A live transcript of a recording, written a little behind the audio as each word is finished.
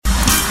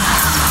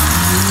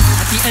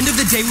end of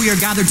the day, we are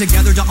gathered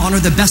together to honor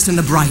the best and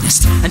the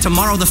brightest. And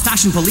tomorrow, the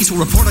fashion police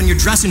will report on your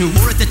dress and who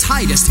wore it the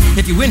tightest.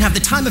 If you win, have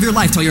the time of your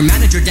life. Tell your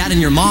manager, dad,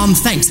 and your mom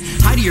thanks.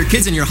 Hi to your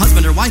kids and your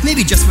husband or wife,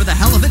 maybe just for the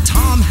hell of it,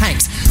 Tom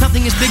Hanks.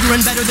 Nothing is bigger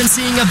and better than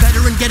seeing a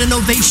veteran get an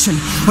ovation,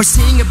 or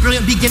seeing a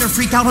brilliant beginner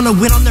freak out on a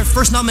win on their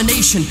first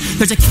nomination.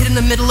 There's a kid in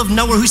the middle of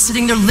nowhere who's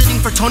sitting there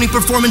living for Tony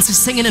performances,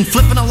 singing and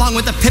flipping along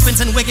with the Pippins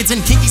and Wickets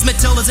and Kinkies,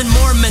 Matildas and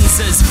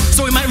Mormonses.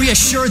 So we might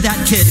reassure that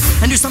kid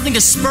and do something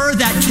to spur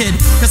that kid,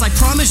 because I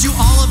promise you,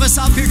 all of us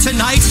out here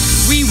tonight,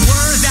 we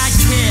were that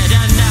kid,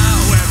 and now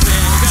we're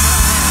bigger.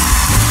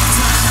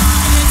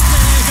 Tonight it's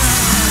bigger.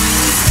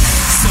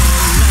 So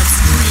let's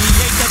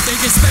create the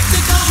biggest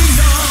spectacle we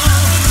know.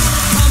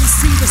 Come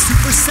see the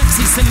super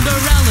sexy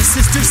Cinderella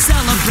sisters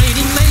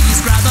celebrating.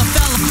 Ladies, grab a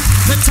fella.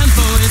 The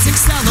tempo is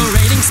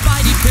accelerating.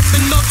 Spidey,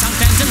 Pippin, Motown,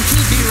 Phantom,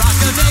 Keepy, Rock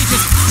of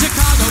Ages.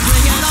 Chicago,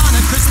 bring it on.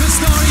 A Christmas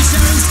Story,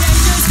 sharing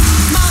stages.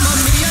 Mamma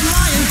Mia and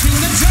Lion King,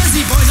 the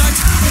Jersey Boys are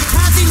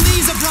Kathy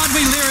Lee's a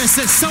Broadway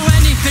lyricist, so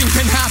anything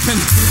can happen.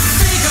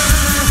 Bigger,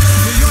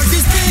 New York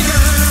is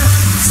bigger.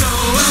 So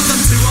welcome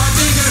to our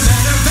bigger,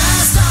 better,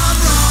 best of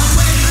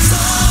Broadway.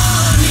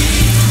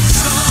 Sunny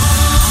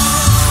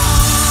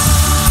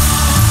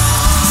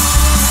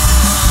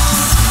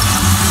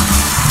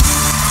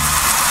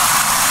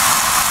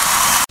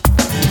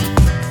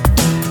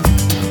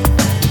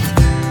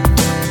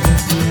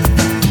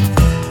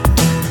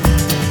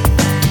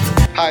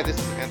Hi, this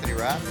is Anthony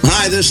Rapp.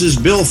 Hi, this is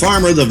Bill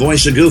Farmer, the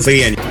voice of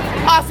Goofy, and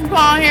Austin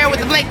Paul here with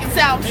the Blake and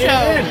South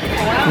Show.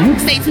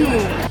 Stay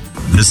tuned.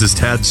 This is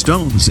Tad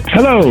Stones.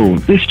 Hello,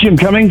 this is Jim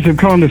Cummings. I'm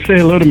calling to say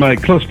hello to my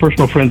close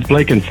personal friends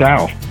Blake and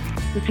Sal.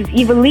 This is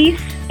Eva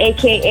Leaf,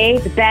 a.k.a.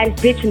 the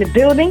baddest bitch in the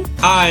building.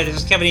 Hi, this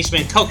is Kevin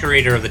Eastman,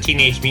 co-creator of the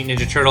Teenage Mutant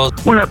Ninja Turtles.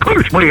 Well, of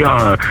course we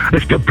are.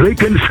 It's the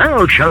Blake and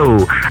Sal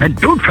Show. And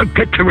don't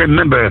forget to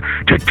remember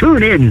to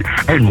tune in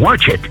and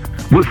watch it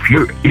with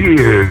your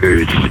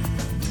ears.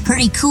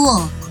 Pretty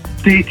cool.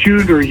 Stay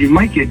tuned or you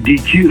might get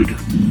DQ'd.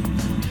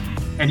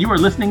 And you are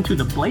listening to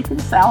the Blake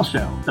and Sal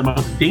Show, the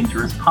most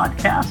dangerous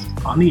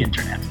podcast on the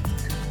internet.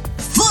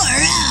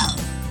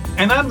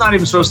 And I'm not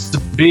even supposed to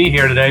be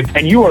here today.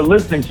 And you are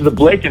listening to the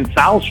Blake and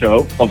Sal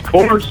Show, of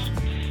course.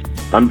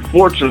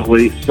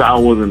 Unfortunately,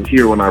 Sal wasn't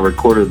here when I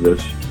recorded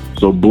this.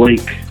 So,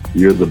 Blake,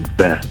 you're the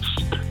best.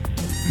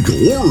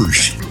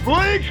 Gorge.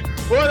 Blake,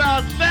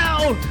 without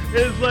Sal,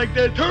 is like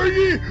the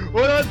turkey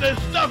without the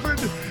stuffing,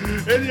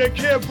 and you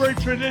can't break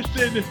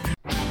tradition.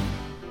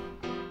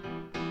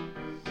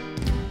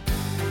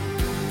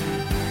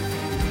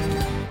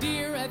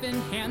 Dear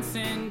Evan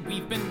Hansen,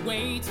 we've been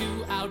way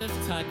too out of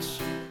touch.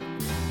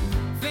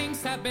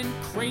 Things have been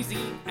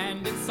crazy,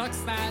 and it sucks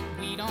that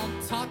we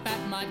don't talk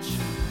that much.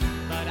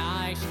 But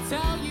I should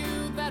tell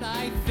you that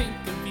I think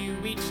of you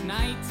each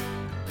night.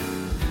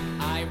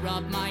 I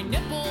rub my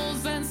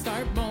nipples and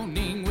start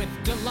moaning with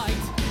delight.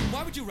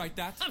 Why would you write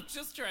that? I'm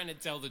just trying to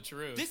tell the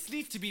truth. This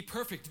needs to be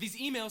perfect. These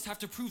emails have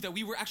to prove that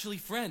we were actually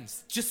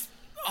friends.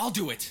 I'll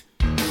do it.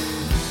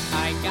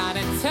 I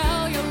gotta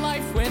tell you,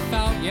 life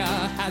without ya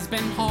has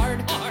been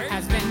hard.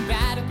 Has been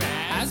bad,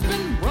 has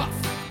been rough,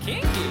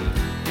 kinky.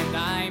 And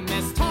I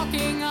miss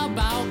talking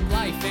about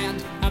life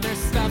and other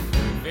stuff.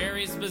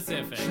 Very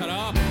specific. Shut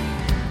up.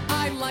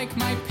 I like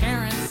my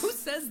parents. Who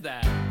says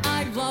that?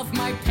 I love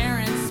my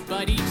parents,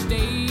 but each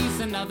day's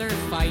another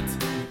fight.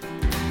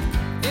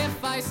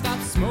 If I stop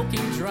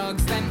smoking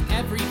drugs, then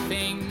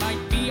everything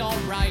might be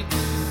alright.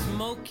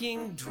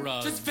 Smoking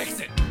drugs? Just fix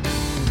it!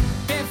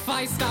 If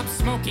I stop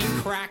smoking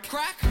crack.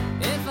 Crack?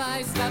 If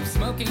I stop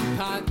smoking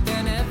pot,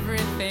 then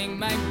everything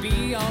might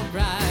be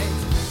alright.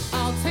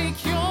 I'll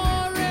take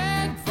your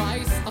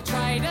advice. I'll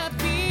try to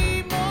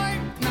be more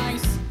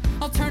nice.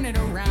 I'll turn it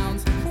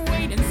around.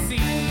 Wait and see.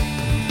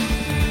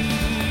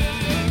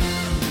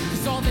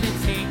 'Cause all that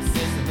it takes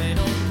is a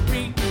little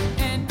reinvention.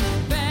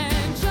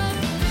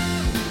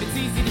 It's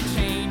easy to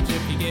change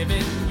if you give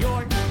it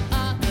your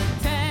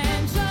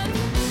attention.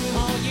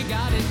 All you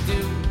gotta do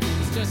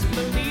is just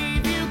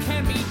believe you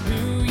can be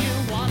who you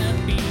wanna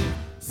be.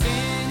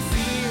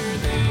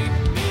 Sincerely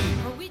me.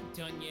 Are we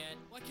done yet?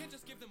 Well, I can't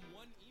just give them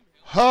one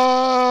email.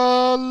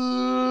 Hello,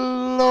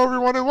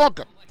 everyone, and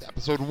welcome to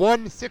episode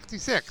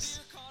 166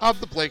 of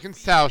the Blake and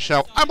Sal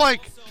Show. I'm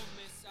Blake.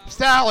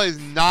 Sal is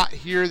not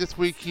here this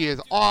week. He is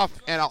off,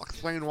 and I'll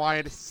explain why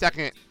in a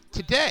second.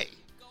 Today,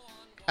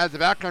 as the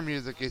background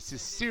music is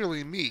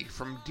Sincerely Me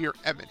from Dear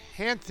Evan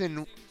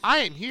Hansen, I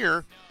am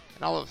here,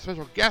 and I'll have a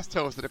special guest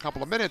host in a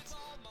couple of minutes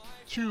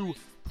to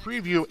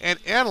preview and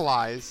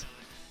analyze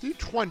the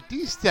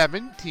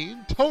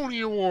 2017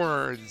 Tony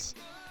Awards.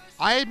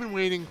 I have been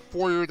waiting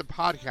 4 years of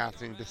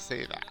podcasting to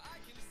say that.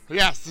 But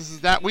yes, this is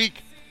that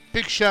week.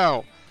 Big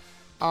show.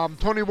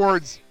 Tony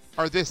Awards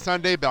are this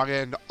Sunday, but I'll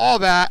get into all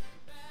that.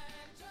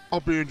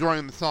 Hope you're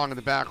enjoying the song in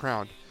the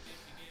background.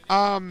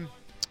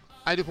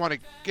 I just want to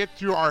get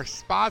through our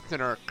spots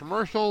and our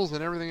commercials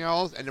and everything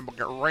else, and then we'll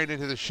get right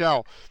into the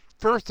show.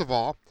 First of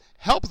all,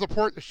 help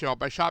support the show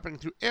by shopping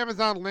through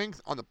Amazon links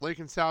on the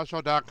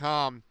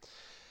BlakeandSalShow.com.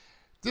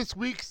 This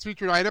week's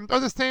featured items are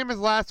the same as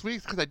last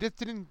week's because I just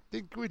didn't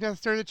think we'd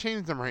necessarily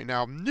change them right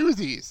now.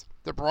 Newsies,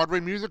 the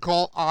Broadway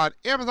musical on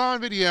Amazon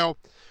Video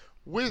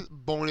with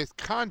bonus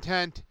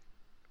content,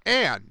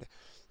 and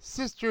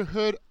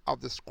Sisterhood of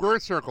the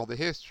Square Circle, the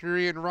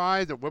History and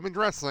Rise of Women's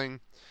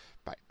Wrestling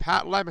by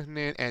Pat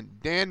Lebanon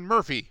and Dan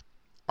Murphy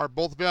are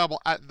both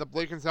available at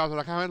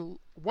theblakeandsalshow.com, as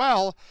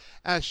well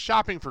as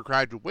shopping for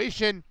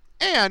graduation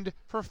and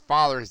for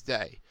Father's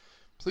Day.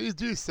 Please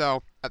do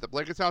so at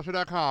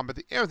theblakeandsalshow.com, but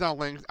the Amazon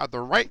links at the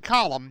right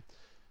column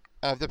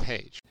of the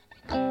page.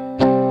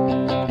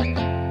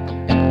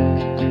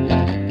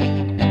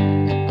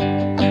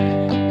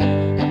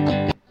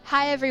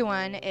 Hi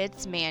everyone,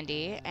 it's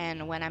Mandy,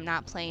 and when I'm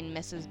not playing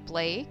Mrs.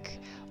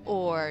 Blake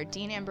or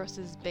Dean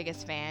Ambrose's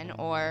biggest fan,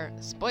 or,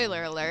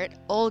 spoiler alert,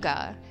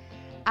 Olga,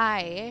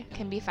 I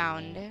can be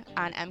found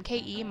on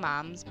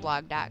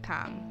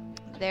mkemomsblog.com.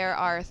 There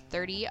are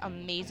 30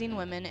 amazing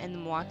women in the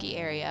Milwaukee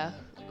area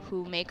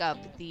who make up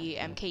the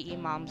MKE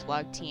Moms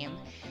blog team,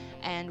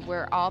 and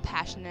we're all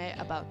passionate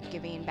about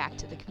giving back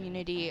to the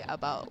community,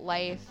 about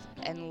life,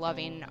 and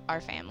loving our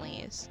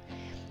families.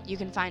 You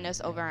can find us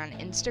over on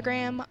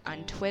Instagram,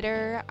 on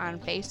Twitter,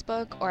 on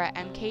Facebook, or at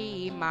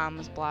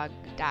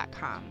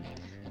mkemomsblog.com.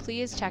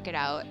 Please check it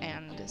out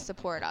and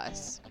support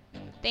us.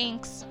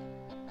 Thanks!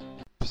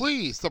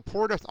 Please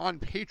support us on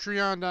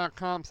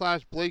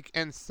patreon.com/Blake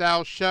and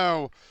Sal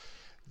Show.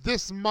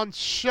 This month's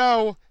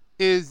show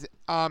is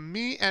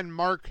me and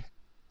Mark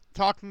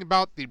talking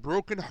about the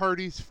Broken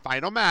Hearties'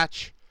 final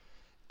match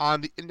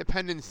on the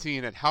independent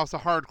scene at House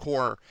of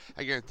Hardcore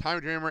against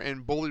Tommy Dreamer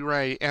and Bully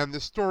Ray, and the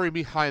story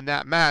behind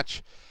that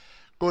match.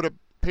 Go to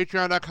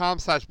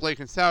patreon.com/Blake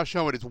and Sal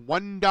Show. It is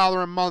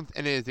 $1 a month,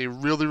 and it is a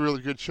really,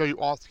 really good show. You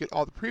also get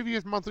all the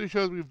previous monthly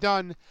shows we've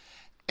done,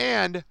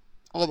 and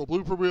all the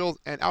blooper reels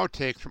and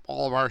outtakes from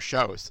all of our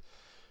shows.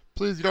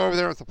 Please go over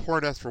there and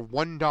support us for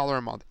 $1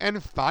 a month.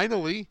 And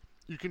finally,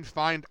 you can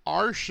find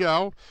our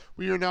show.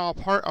 We are now a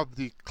part of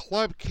the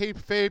Club Cape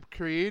Fabe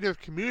creative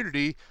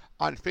community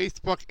on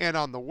Facebook and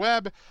on the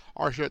web.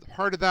 Our show is a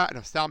part of that, and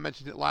if Sal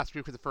mentioned it last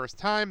week for the first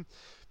time,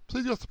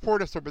 please go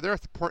support us over there,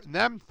 supporting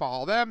them,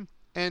 follow them,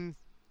 and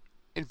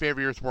in favor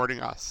of your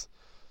supporting us.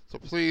 So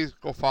please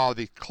go follow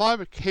the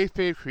Club Cape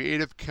Fabe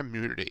creative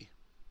community.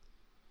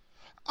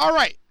 All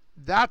right,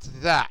 that's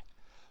that.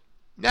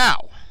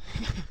 Now,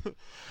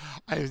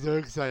 I'm so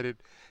excited.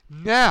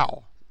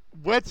 Now,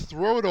 let's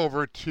throw it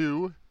over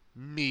to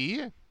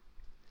me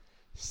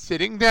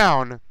sitting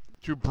down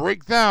to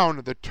break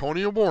down the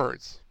Tony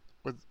Awards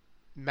with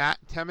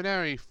Matt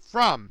Tamanini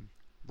from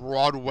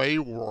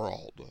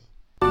BroadwayWorld.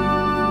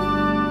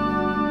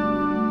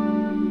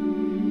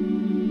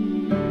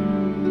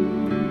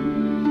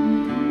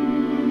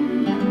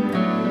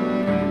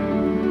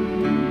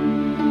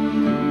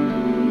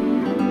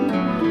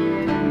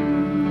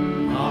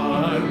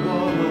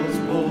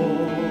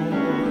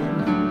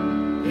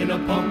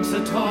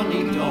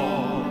 Punxsutawney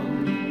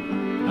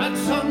dawn, at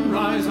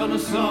sunrise on a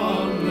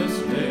sunless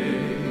day,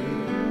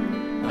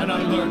 and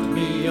I learnt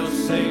me a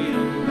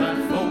saying that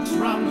folks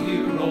round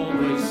here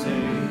always say: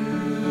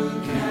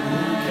 You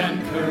can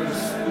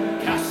curse,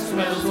 cast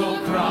spells or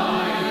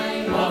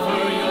cry,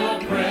 offer your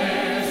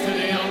prayers to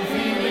the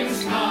unfeeling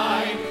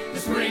sky. The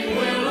spring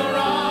will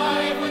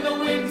arrive when the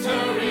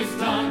winter is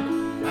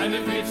done, and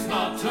if it's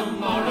not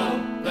tomorrow,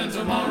 then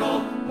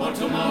tomorrow or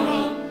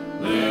tomorrow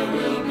there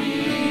will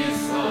be a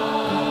sun.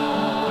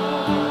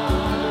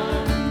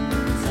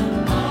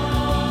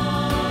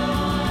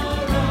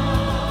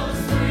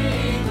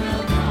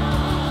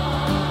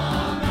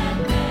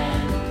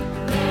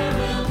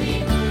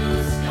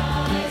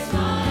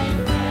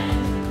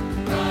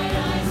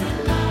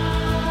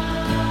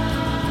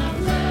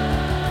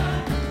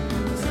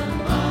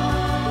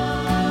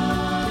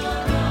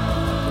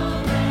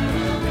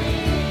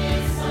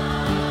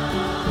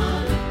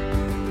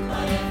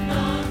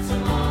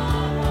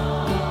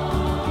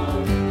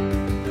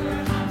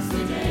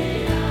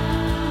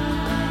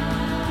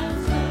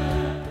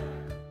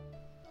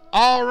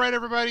 All right,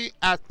 everybody,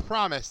 as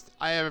promised,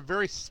 I have a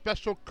very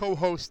special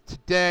co-host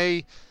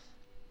today,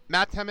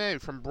 Matt Tamanini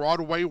from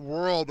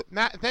BroadwayWorld.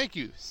 Matt, thank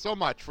you so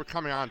much for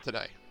coming on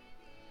today.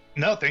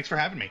 No, thanks for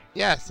having me.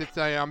 Yes, it's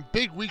a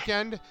big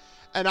weekend,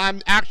 and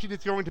I'm actually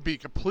just going to be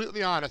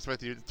completely honest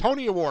with you. The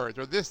Tony Awards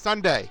are this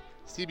Sunday.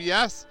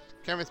 CBS,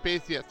 Kevin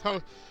Spacey as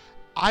host.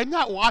 I'm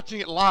not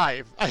watching it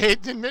live. I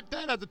hate to admit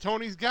that as a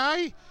Tony's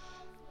guy.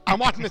 I'm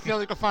watching the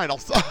Stanley Cup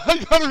Finals. So I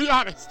gotta be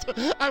honest.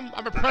 I'm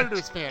a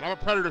Predators fan.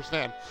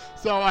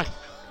 So I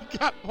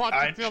got to watch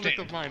the Stanley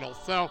Cup Finals.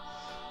 So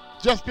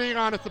just being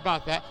honest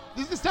about that.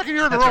 This is the second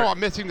year in a row I'm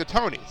missing the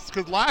Tonys.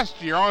 Because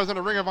last year I was on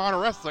a Ring of Honor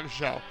wrestling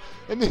show.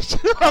 And this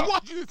year I'm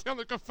watching the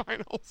Stanley Cup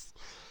Finals.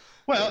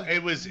 Well,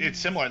 it's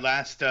similar.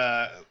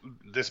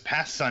 This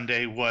past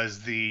Sunday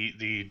was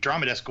the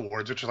Drama Desk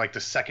Awards, which are like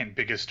the second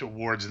biggest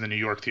awards in the New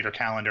York theater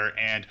calendar,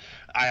 and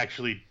I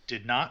actually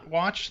did not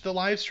watch the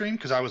live stream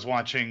because I was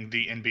watching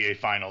the NBA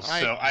Finals.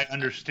 So I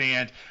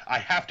understand I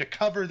have to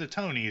cover the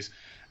Tonys,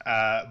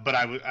 but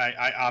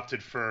I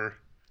opted for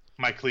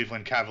my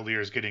Cleveland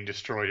Cavaliers getting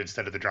destroyed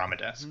instead of the drama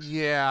desks.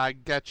 Yeah, I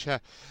getcha.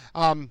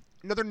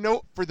 Another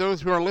note for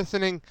those who are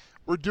listening,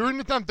 we're doing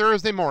this on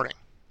Thursday morning.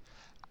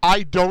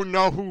 I don't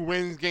know who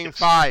wins Game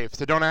 5,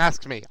 so don't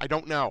ask me. I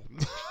don't know.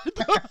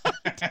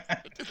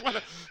 I just want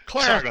to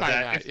clarify Sorry about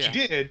that. If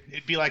you did,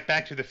 it'd be like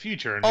Back to the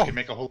Future, and we could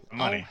make a whole lot of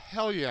money. Oh,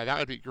 hell yeah, that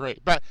would be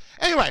great. But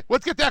anyway,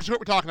 let's get to actually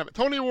what we're talking about.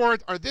 Tony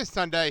Awards are this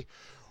Sunday.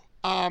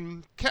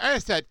 Like I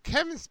said,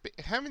 Kevin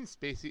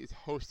Spacey is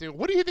hosting.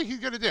 What do you think he's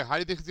going to do? How do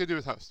you think he's going to do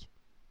as host?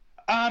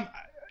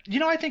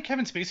 I think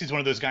Kevin Spacey is one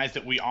of those guys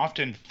that we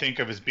often think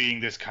of as being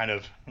this kind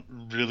of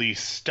really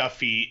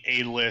stuffy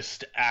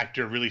A-list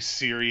actor, really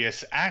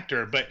serious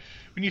actor. But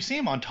when you see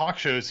him on talk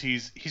shows,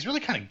 he's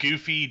really kind of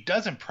goofy,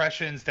 does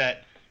impressions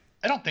that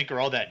I don't think are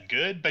all that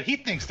good, but he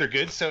thinks they're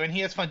good, and he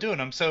has fun doing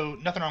them. So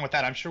nothing wrong with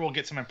that. I'm sure we'll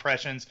get some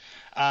impressions.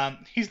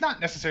 He's not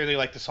necessarily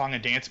like the song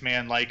and dance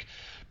man like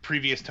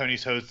previous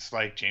Tony's hosts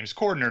like James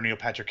Corden or Neil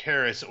Patrick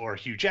Harris or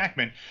Hugh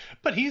Jackman,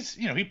 but he's,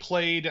 he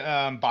played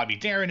Bobby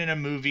Darin in a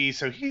movie,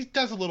 so he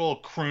does a little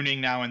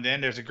crooning now and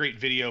then. There's a great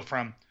video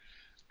from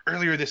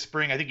earlier this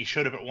spring. I think he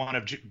showed up at one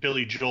of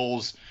Billy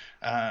Joel's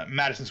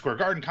Madison Square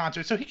Garden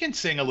concerts, so he can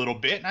sing a little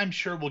bit, and I'm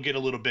sure we'll get a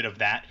little bit of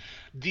that.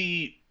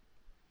 The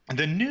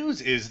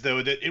news is,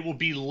 though, that it will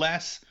be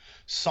less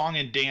song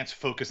and dance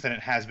focused than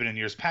it has been in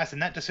years past,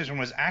 and that decision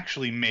was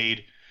actually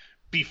made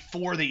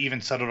before they even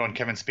settled on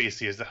Kevin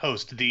Spacey as the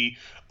host. The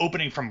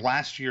opening from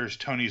last year's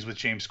Tonys with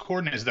James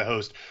Corden as the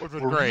host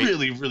were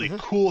really, really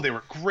cool. They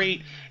were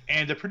great.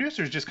 And the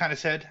producers just kind of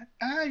said,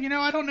 I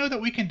don't know that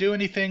we can do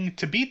anything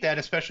to beat that,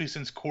 especially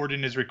since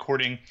Corden is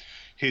recording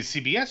his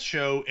CBS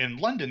show in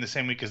London the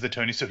same week as the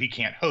Tonys, so he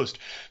can't host.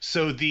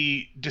 So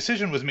the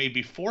decision was made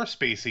before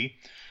Spacey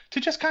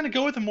to just kind of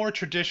go with a more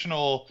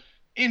traditional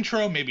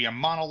intro, maybe a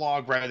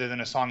monologue rather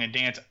than a song and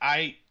dance.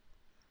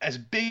 As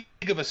big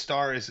of a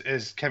star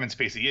as Kevin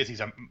Spacey is,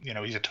 he's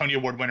a Tony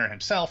Award winner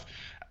himself.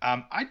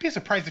 I'd be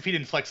surprised if he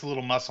didn't flex a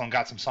little muscle and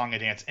got some song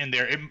and dance in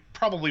there. It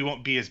probably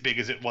won't be as big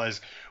as it was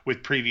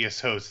with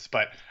previous hosts,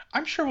 but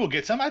I'm sure we'll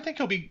get some. I think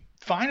he'll be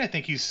fine. I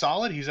think he's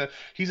solid. He's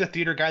a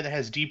theater guy that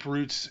has deep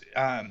roots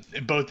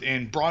both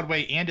in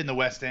Broadway and in the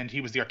West End.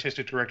 He was the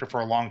artistic director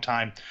for a long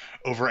time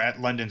over at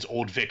London's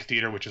Old Vic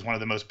Theatre, which is one of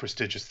the most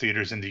prestigious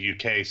theaters in the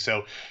UK.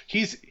 So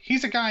he's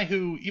a guy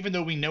who, even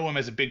though we know him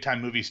as a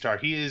big-time movie star,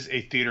 he is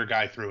a theater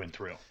guy through and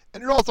through.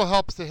 And it also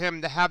helps to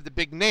him to have the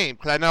big name,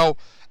 because I know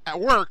at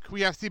work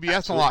we have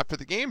CBS a lot for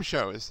the game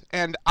shows,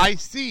 and I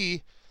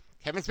see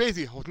Kevin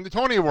Spacey hosting the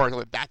Tony Awards.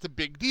 That's a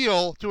big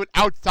deal to an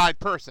outside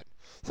person.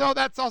 So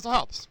that also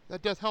helps.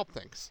 That does help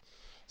things.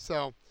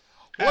 So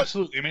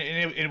absolutely. I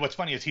mean, and what's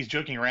funny is he's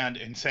joking around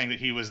and saying that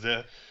he was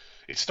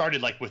it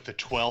started like with the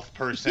 12th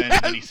person,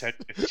 and then he said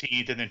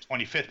 15th, and then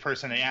 25th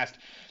person. They asked,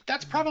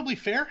 that's probably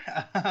fair.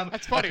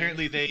 That's funny.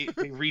 Apparently they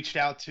reached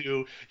out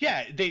to,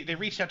 they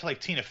reached out to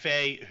like Tina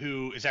Fey,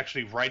 who is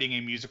actually writing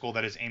a musical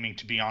that is aiming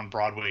to be on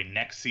Broadway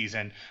next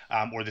season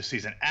or the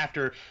season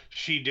after.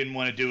 She didn't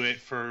want to do it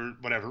for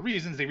whatever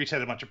reasons. They reached out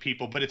to a bunch of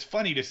people, but it's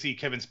funny to see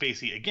Kevin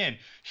Spacey, again,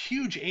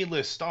 huge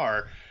A-list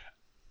star,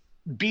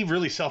 be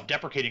really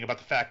self-deprecating about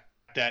the fact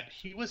that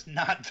he was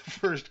not the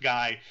first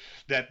guy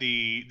that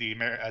the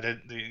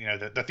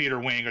theater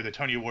wing or the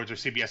Tony Awards or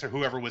CBS or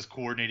whoever was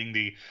coordinating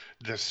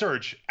the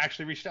search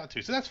actually reached out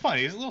to. So that's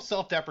funny. He's a little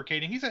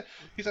self-deprecating. He's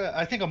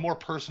I think a more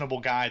personable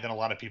guy than a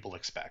lot of people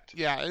expect.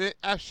 Yeah,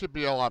 that should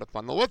be a lot of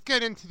fun. Well, let's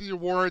get into the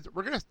awards.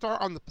 We're going to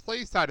start on the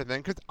play side of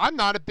things because I'm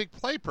not a big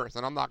play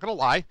person. I'm not going to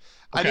lie. Okay.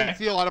 I didn't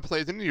see a lot of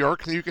plays in New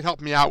York, so you can help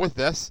me out with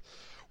this.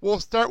 We'll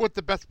start with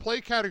the best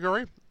play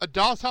category, A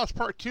Doll's House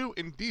Part 2,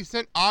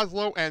 Indecent,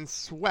 Oslo, and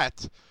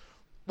Sweat.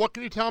 What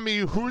can you tell me?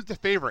 Who's the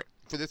favorite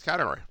for this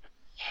category?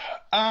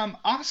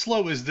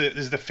 Oslo is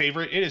the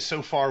favorite. It has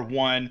so far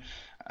won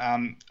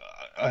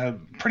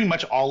pretty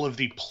much all of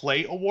the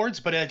play awards,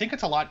 but I think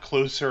it's a lot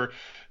closer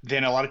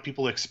than a lot of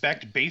people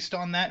expect based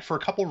on that for a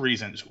couple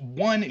reasons.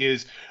 One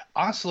is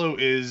Oslo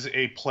is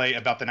a play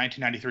about the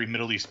 1993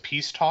 Middle East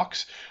peace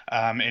talks,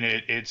 and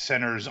it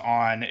centers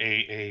on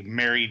a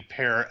married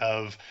pair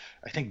of,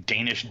 I think,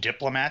 Danish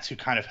diplomats who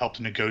kind of helped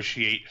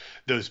negotiate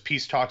those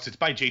peace talks. It's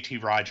by J.T.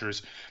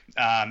 Rogers.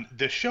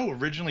 The show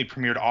originally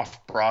premiered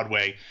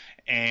off-Broadway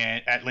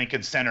and at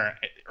Lincoln Center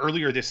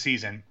earlier this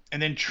season,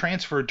 and then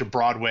transferred to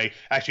Broadway.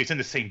 Actually, it's in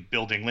the same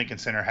building. Lincoln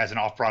Center has an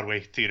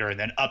off-Broadway theater, and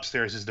then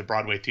upstairs is the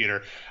Broadway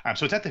theater.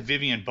 So it's at the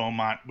Vivian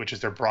Beaumont, which is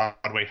their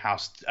Broadway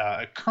house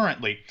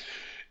currently.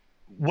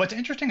 What's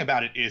interesting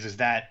about it is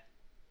that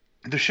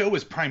the show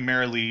was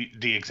primarily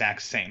the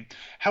exact same.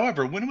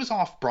 However, when it was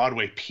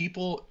off-Broadway,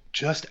 people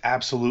just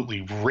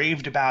absolutely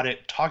raved about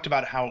it, talked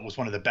about how it was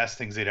one of the best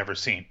things they'd ever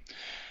seen.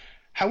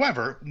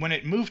 However, when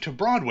it moved to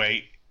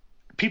Broadway,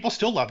 people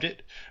still loved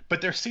it,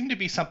 but there seemed to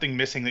be something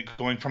missing, that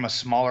going from a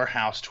smaller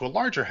house to a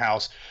larger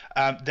house,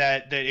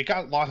 that it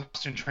got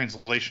lost in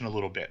translation a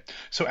little bit.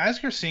 So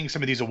as you're seeing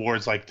some of these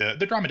awards like the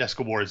Drama Desk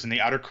Awards and the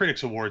Outer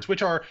Critics Awards,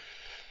 which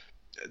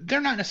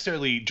they're not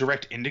necessarily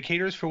direct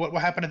indicators for what will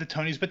happen at the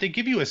Tonys, but they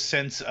give you a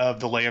sense of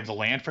the lay of the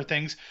land for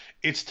things.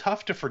 It's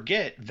tough to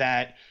forget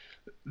that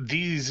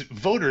these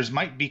voters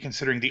might be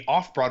considering the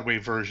off-Broadway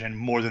version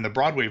more than the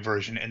Broadway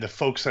version, and the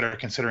folks that are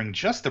considering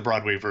just the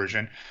Broadway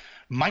version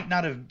might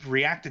not have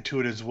reacted to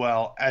it as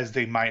well as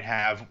they might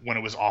have when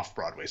it was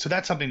off-Broadway. So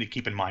that's something to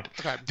keep in mind.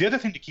 Okay. The other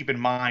thing to keep in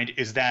mind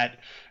is that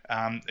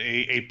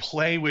a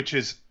play which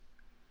is,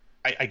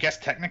 I guess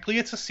technically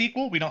it's a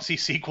sequel. We don't see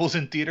sequels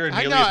in theater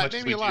nearly as much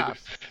as we do.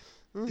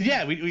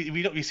 Yeah,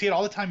 we see it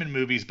all the time in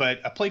movies, but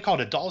a play called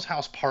A Doll's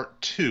House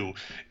Part 2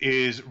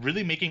 is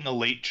really making a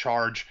late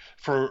charge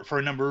for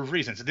a number of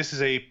reasons. This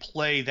is a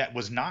play that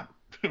was not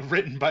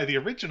written by the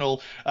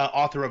original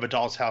author of A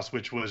Doll's House,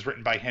 which was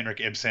written by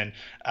Henrik Ibsen,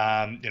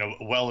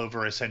 well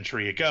over a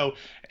century ago,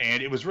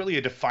 and it was really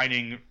a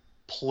defining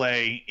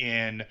play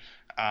in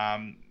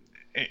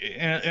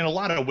a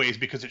lot of ways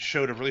because it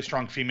showed a really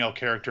strong female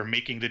character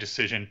making the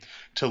decision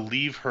to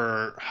leave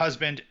her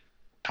husband,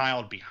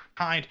 child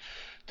behind.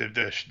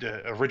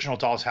 The original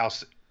Doll's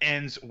House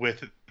ends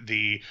with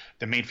the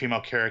main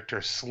female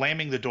character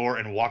slamming the door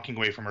and walking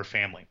away from her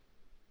family.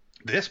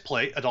 This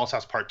play, A Doll's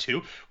House Part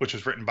 2, which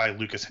was written by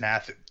Lucas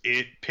Hnath,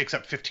 it picks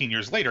up 15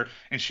 years later,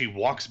 and she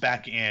walks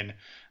back in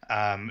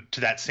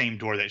to that same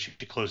door that she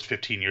closed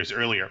 15 years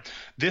earlier.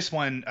 This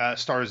one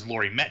stars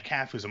Laurie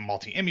Metcalf, who's a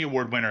multi-Emmy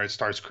Award winner. It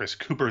stars Chris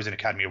Cooper, who's an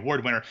Academy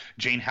Award winner,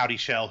 Jane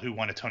Howdyshell, who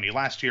won a Tony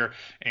last year,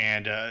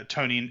 and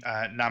Tony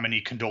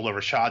nominee Condola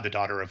Rashad, the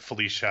daughter of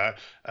Felicia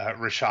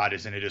Rashad,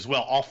 is in it as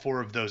well. All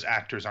four of those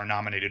actors are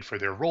nominated for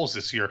their roles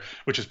this year,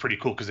 which is pretty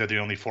cool because they're the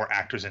only four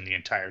actors in the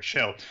entire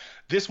show.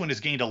 This one has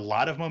gained a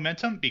lot of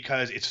momentum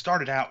because it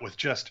started out with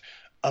just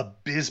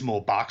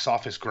abysmal box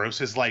office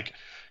grosses, like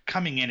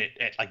coming in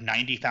at like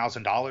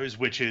 $90,000,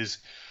 which is,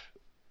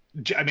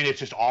 I mean, it's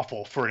just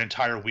awful for an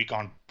entire week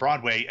on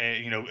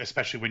Broadway,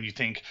 especially when you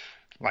think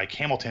like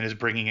Hamilton is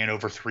bringing in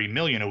over $3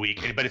 million a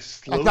week, but it's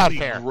slowly That's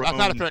not fair. grown. That's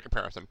not a fair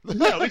comparison.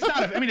 No, it's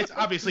not. I mean, it's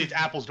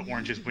apples to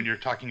oranges when you're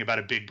talking about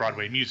a big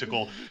Broadway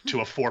musical to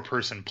a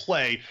 4-person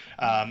play.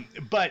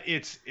 But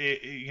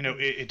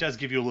it does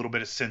give you a little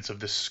bit of sense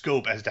of the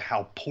scope as to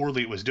how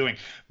poorly it was doing.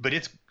 But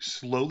it's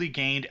slowly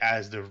gained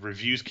as the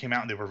reviews came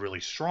out and they were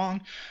really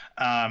strong.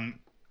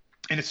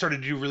 And it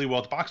started to do really well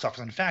at the box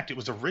office. In fact, it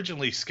was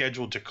originally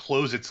scheduled to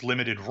close its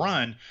limited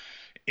run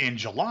in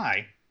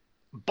July.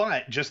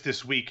 But just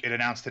this week, it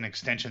announced an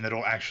extension that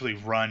will actually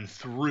run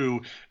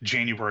through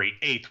January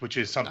 8th, which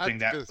is something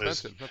That's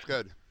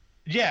good.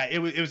 Yeah, it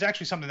was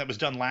actually something that was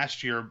done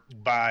last year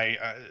by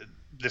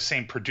the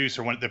same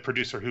producer. The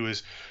producer who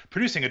is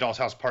producing A Doll's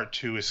House Part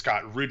 2 is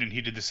Scott Rudin.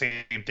 He did the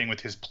same thing with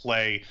his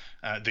play,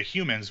 The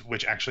Humans,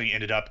 which actually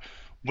ended up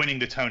winning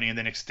the Tony and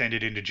then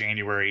extended into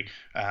January.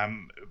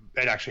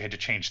 It actually had to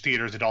change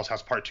theaters. The Doll's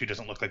House Part 2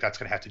 doesn't look like that's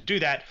going to have to do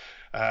that.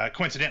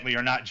 Coincidentally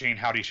or not, Jane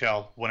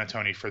Howdyshell won a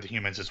Tony for The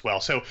Humans as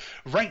well. So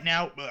right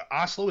now,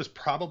 Oslo is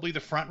probably the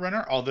front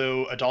runner,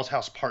 although A Doll's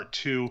House Part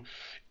 2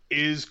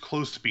 is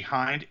close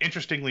behind.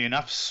 Interestingly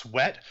enough,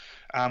 Sweat,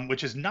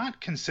 which is not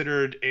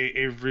considered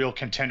a real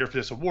contender for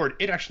this award,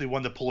 it actually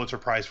won the Pulitzer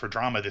Prize for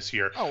Drama this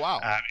year. Oh,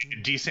 wow.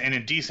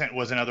 Indecent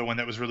was another one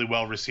that was really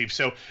well received.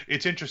 So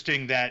it's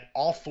interesting that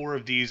all four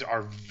of these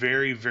are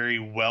very, very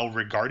well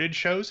regarded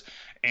shows,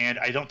 and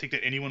I don't think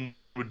that anyone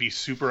would be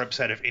super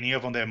upset if any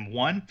of them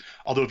won.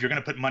 Although if you're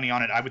going to put money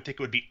on it, I would think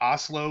it would be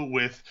Oslo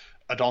with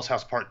A Doll's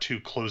House Part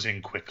 2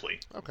 closing quickly.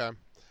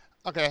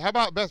 Okay, how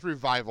about Best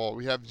Revival?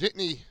 We have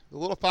Jitney, The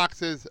Little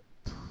Foxes,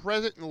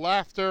 Present in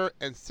Laughter,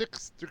 and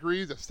 6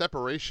 Degrees of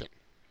Separation.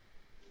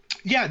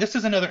 Yeah, this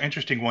is another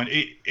interesting one.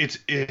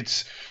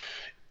 It's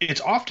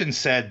often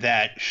said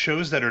that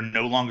shows that are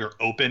no longer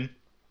open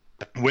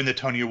when the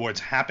Tony Awards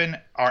happen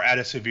are at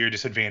a severe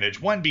disadvantage.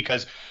 One,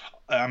 because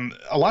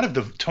a lot of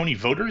the Tony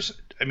voters,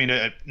 I mean,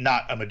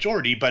 not a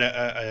majority, but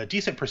a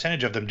decent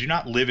percentage of them do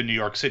not live in New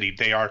York City.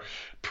 They are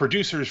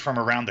producers from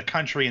around the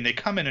country, and they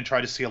come in and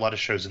try to see a lot of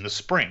shows in the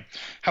spring.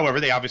 However,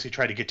 they obviously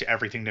try to get to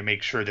everything to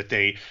make sure that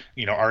they,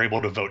 are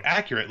able to vote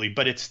accurately.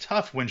 But it's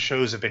tough when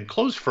shows have been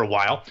closed for a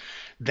while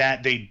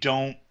that they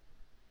don't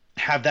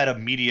have that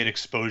immediate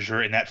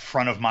exposure and that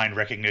front of mind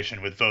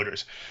recognition with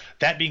voters.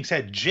 That being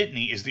said,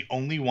 Jitney is the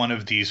only one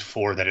of these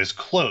four that is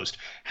closed.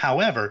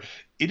 However,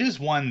 it is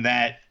one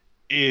that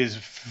is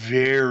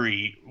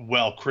very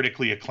well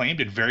critically acclaimed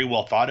and very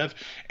well thought of.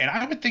 And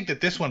I would think that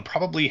this one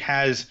probably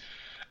has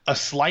a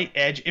slight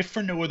edge, if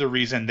for no other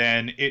reason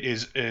than it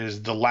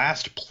is the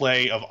last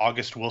play of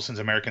August Wilson's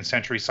American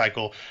Century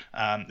Cycle.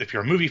 If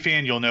you're a movie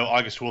fan, you'll know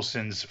August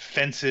Wilson's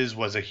Fences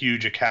was a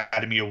huge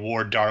Academy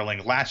Award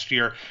darling last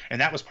year,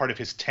 and that was part of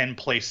his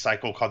 10-play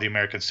cycle called the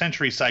American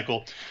Century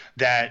Cycle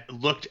that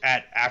looked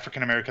at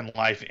African-American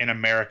life in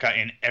America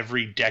in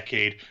every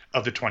decade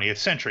of the 20th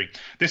century.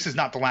 This is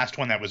not the last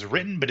one that was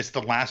written, but it's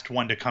the last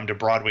one to come to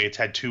Broadway. It's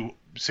had 2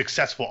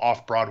 successful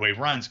off-Broadway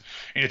runs,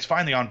 and it's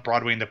finally on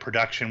Broadway in the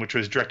production, which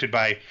was directed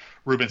by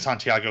Ruben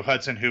Santiago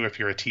Hudson, who, if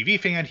you're a TV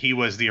fan, he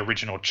was the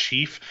original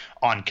chief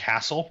on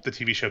Castle, the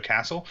TV show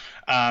Castle.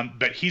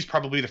 But he's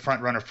probably the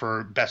front runner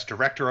for Best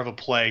Director of a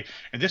Play,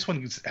 and this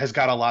one has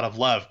got a lot of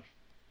love.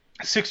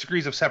 6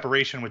 Degrees of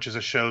Separation, which is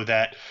a show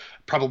that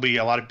probably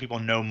a lot of people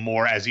know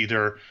more as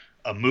either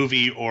a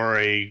movie or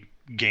a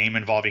game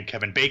involving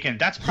Kevin Bacon.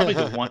 That's probably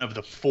the one of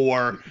the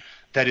four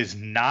that is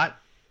not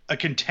a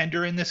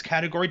contender in this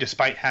category,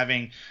 despite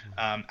having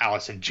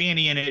Allison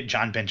Janney in it,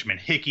 John Benjamin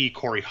Hickey,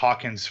 Corey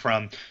Hawkins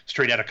from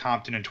Straight Outta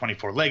Compton and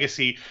 24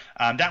 Legacy.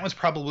 That was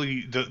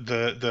probably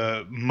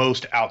the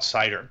most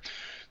outsider.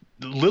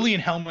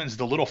 Lillian Hellman's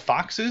The Little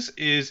Foxes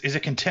is a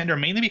contender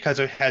mainly because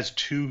it has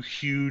two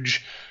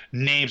huge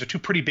names, or two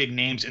pretty big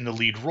names in the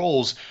lead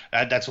roles.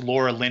 That's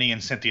Laura Linney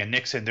and Cynthia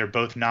Nixon. They're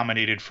both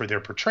nominated for their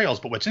portrayals.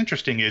 But what's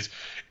interesting is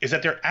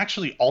that they're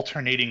actually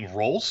alternating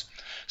roles,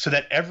 so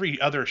that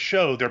every other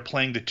show they're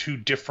playing the two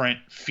different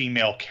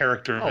female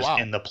characters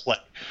in the play.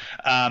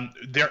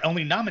 They're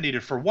only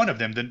nominated for one of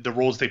them, the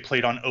roles they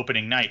played on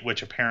opening night,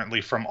 which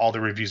apparently from all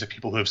the reviews of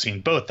people who have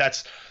seen both,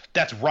 that's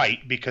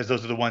right, because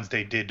those are the ones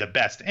they did the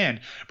best in.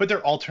 But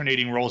they're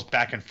alternating roles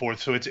back and forth,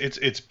 so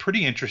it's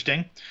pretty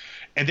interesting.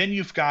 And then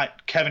you've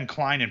got Kevin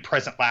Kline in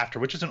Present Laughter,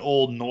 which is an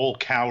old Noel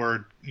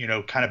Coward,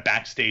 kind of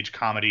backstage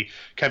comedy.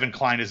 Kevin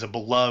Kline is a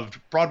beloved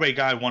Broadway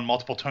guy, won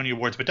multiple Tony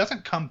Awards, but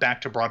doesn't come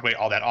back to Broadway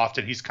all that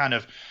often. He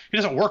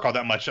doesn't work all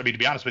that much. I mean, to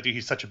be honest with you,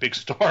 he's such a big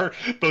star,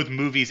 both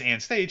movies and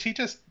stage. He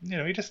just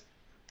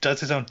does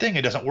his own thing.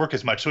 It doesn't work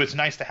as much. So it's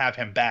nice to have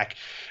him back.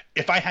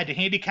 If I had to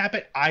handicap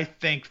it, I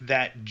think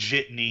that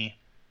Jitney,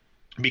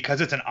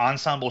 because it's an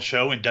ensemble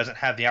show and doesn't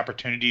have the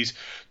opportunities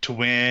to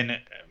win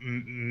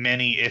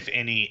many, if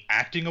any,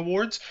 acting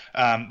awards,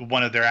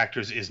 one of their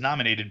actors is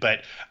nominated.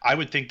 But I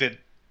would think that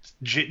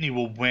Jitney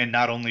will win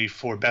not only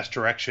for Best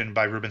Direction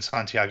by Ruben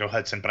Santiago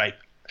Hudson, but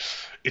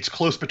it's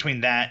close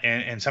between that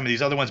and some of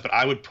these other ones. But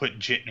I would put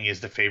Jitney as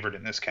the favorite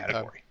in this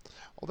category.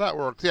 Well, that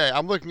works. Yeah,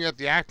 I'm looking at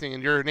the acting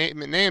and your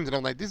names, and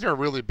I'm like, these are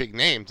really big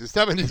names. The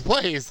 70s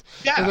plays,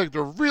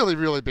 they're really,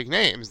 really big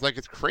names. Like,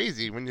 it's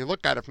crazy when you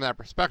look at it from that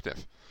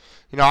perspective.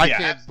 I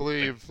can't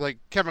believe, like,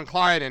 Kevin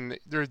Kline, and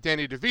there's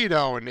Danny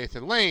DeVito and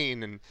Nathan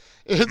Lane, and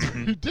it's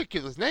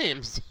ridiculous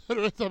names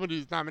in some of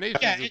these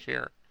nominations this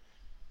year.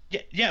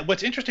 Yeah.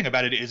 What's interesting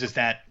about it is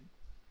that,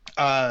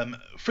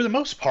 for the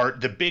most part,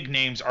 the big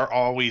names are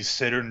always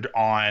centered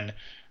on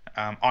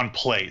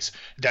plays.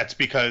 That's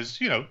because,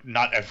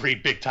 not every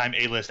big-time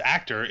A-list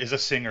actor is a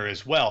singer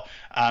as well.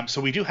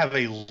 So we do have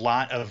a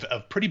lot of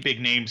pretty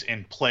big names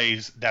in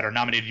plays that are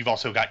nominated. You've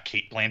also got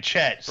Cate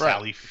Blanchett,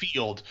 Sally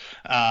Field,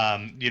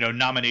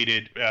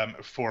 nominated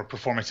for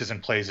performances in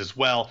plays as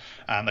well.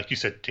 Like you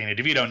said, Danny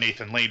DeVito,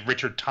 Nathan Lane,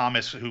 Richard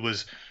Thomas, who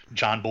was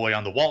John Boy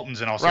on The Waltons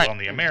and also on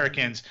The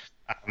Americans.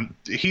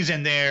 He's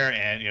in there,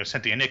 and,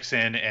 Cynthia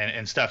Nixon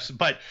and stuff.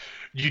 But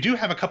you do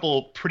have a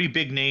couple pretty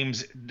big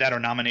names that are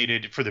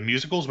nominated for the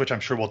musicals, which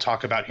I'm sure we'll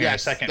talk about here in a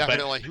second.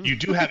 Definitely. But you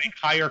do have a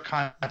higher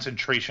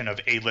concentration of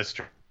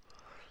A-list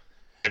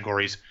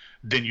categories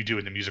than you do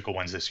in the musical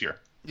ones this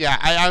year. Yeah,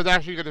 I was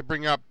actually going to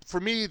bring up,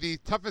 for me, the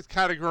toughest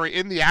category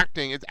in the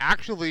acting is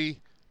actually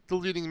the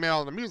leading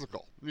male in the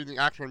musical. Leading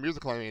actor in a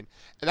musical, I mean.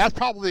 And that's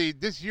probably,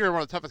 this year,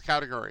 one of the toughest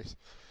categories.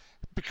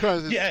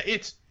 Because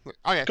it's...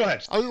 Oh, yeah. Go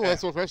ahead. I'll do the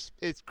list real quick.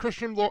 It's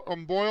Christian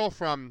Boyle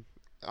from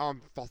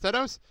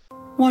Falsettos.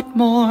 What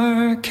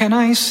more can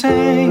I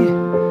say?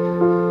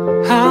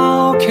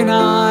 How can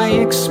I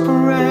express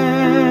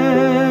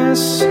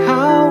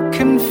how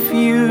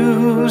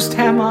confused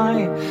am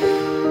I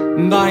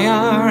by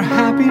our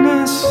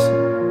happiness?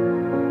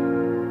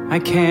 I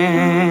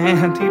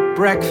can't eat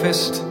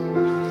breakfast.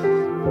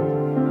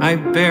 I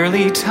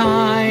barely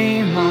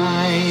tie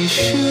my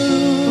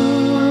shoe.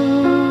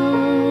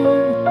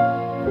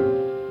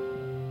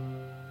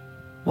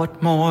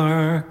 What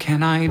more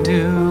can I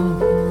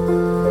do?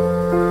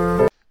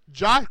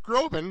 Josh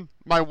Groban,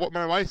 my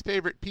wife's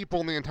favorite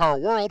people in the entire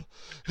world,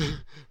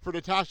 for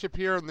Natasha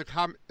Pierre in the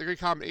Great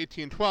Comet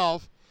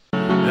 1812.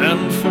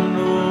 And for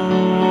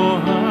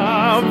no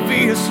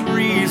obvious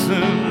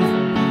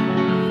reason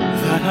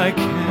that I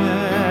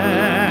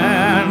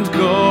can't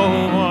go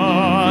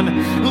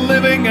on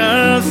living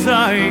as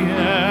I am.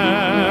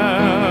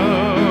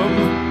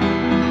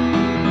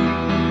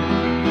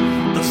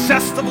 The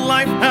zest of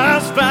life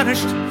has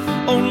vanished,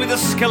 only the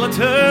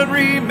skeleton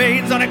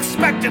remains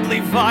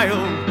unexpectedly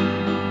vile.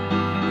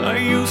 I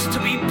used to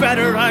be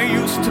better, I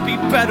used to be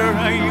better,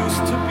 I used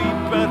to be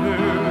better.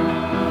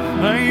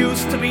 I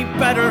used to be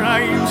better,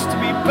 I used to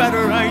be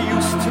better, I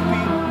used to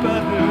be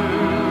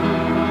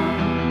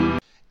better.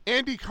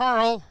 Andy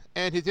Carl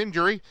and his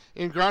injury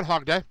in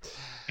Groundhog Day.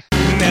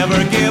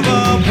 Never give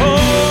up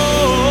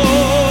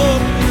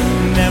hope,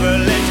 never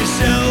let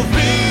yourself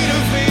be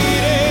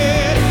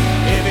defeated.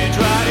 If you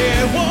tried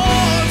it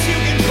once, you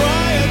can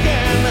try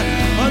again.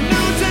 A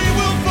new day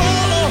will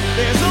follow,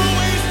 there's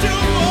always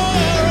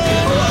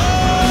tomorrow.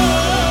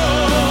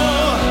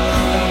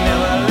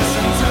 Never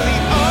listen to the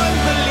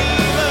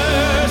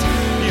unbelievers,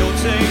 you'll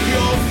take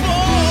your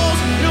falls,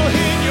 you'll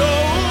hit your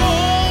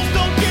walls,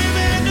 don't give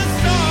in to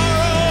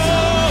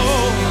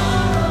sorrow.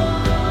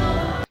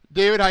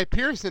 David I.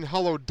 Pierce in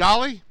Hello,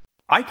 Dolly.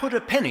 I put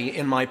a penny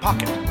in my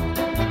pocket,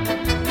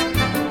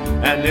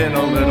 and in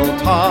a little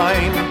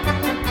time,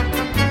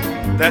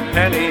 that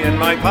penny in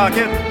my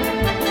pocket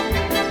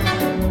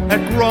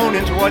had grown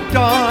into a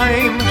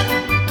dime.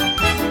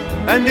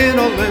 and in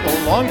a little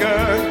longer,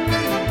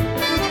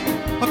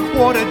 a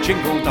quarter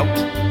jingled out.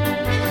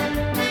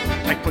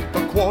 I put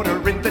the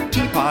quarter in the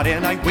teapot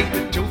and I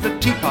waited till the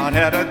teapot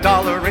had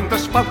 $1 in the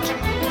spout.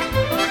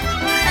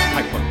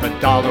 I put the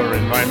 $1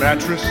 in my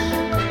mattress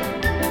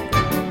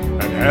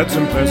and had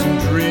some pleasant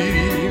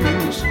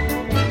dreams,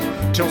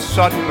 till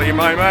suddenly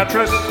my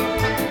mattress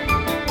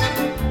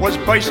was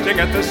bursting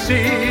at the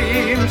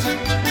seams.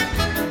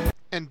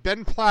 And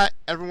Ben Platt,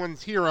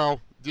 everyone's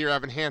hero, Dear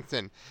Evan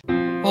Hansen.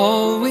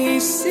 All we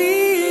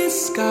see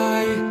is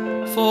sky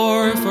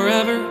for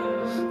forever.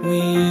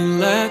 We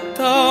let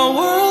the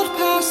world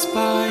pass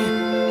by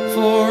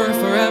for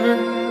forever.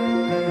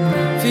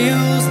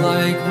 Feels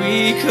like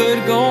we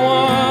could go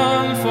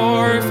on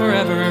for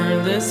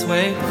forever this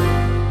way.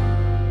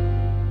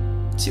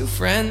 Two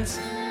friends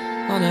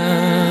on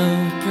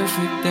a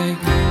perfect day.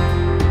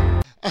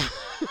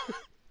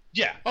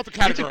 Yeah, that's a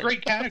category. It's a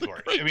great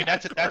category. I mean,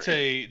 that's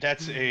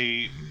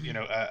a you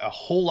know a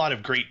whole lot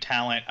of great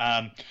talent.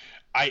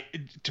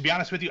 To be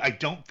honest with you, I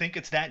don't think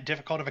it's that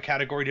difficult of a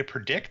category to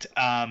predict.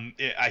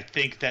 I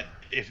think that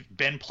if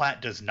Ben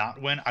Platt does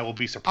not win, I will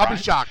be surprised.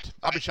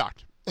 I'll be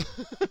shocked.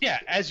 Yeah,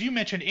 as you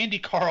mentioned, Andy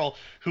Karl,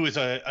 who is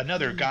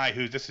another guy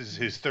who this is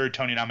his third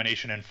Tony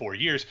nomination in 4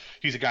 years.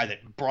 He's a guy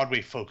that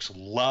Broadway folks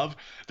love.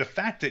 The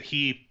fact that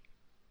he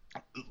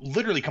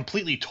literally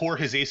completely tore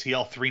his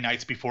ACL 3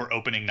 nights before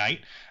opening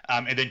night,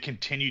 and then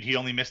continued. He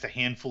only missed a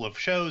handful of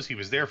shows. He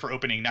was there for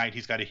opening night.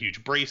 He's got a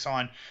huge brace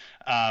on.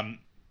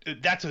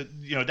 That's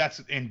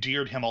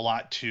endeared him a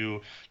lot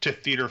to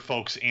theater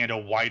folks and a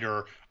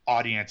wider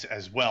audience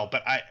as well.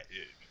 But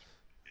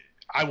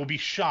I will be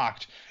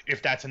shocked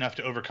if that's enough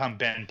to overcome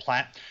Ben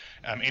Platt.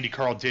 Andy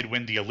Karl did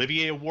win the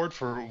Olivier Award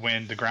for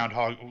when the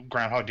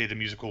Groundhog Day the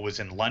musical was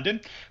in London,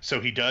 so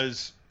he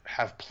does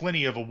have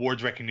plenty of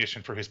awards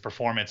recognition for his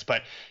performance,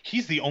 but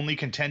he's the only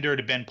contender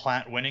to Ben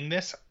Platt winning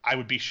this. I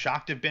would be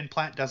shocked if Ben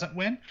Platt doesn't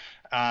win.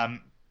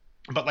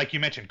 But like you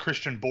mentioned,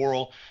 Christian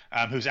Borle,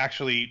 who's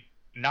actually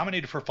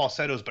nominated for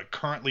falsettos but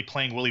currently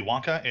playing Willy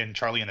Wonka in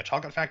Charlie and the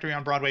Chocolate Factory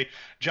on Broadway.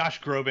 Josh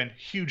Groban,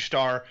 huge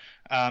star,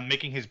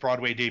 making his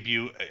Broadway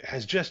debut,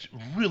 has just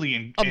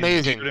really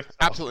amazing,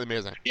 absolutely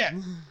amazing. Yeah,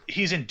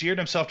 he's endeared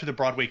himself to the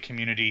Broadway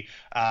community,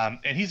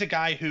 and he's a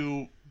guy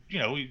who, you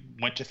know, he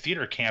went to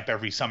theater camp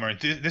every summer.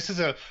 This is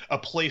a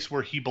place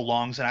where he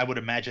belongs, and I would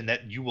imagine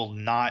that you will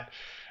not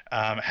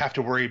have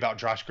to worry about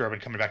Josh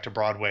Groban coming back to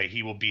Broadway.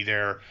 He will be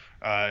there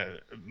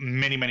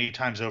many, many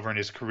times over in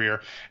his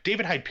career.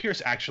 David Hyde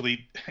Pierce,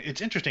 actually, it's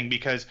interesting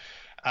because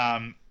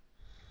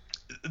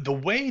the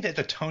way that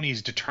the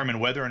Tonys determine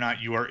whether or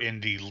not you are in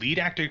the lead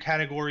actor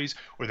categories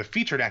or the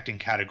featured acting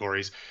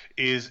categories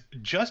is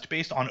just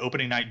based on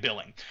opening night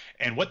billing.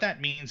 And what that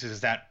means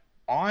is that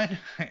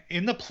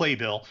in the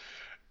playbill,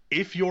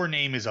 if your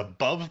name is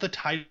above the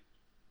title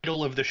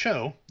of the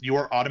show, you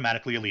are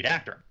automatically a lead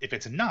actor. If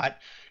it's not,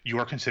 you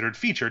are considered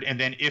featured. And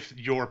then if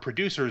your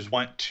producers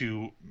want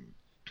to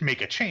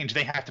make a change,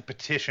 they have to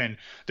petition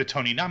the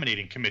Tony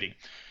nominating committee.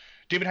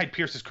 David Hyde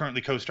Pierce is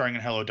currently co-starring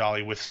in Hello,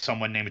 Dolly with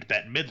someone named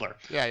Bette Midler.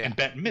 Yeah. And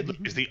Bette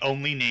Midler is the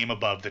only name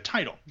above the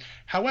title.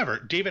 However,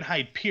 David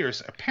Hyde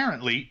Pierce,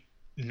 apparently,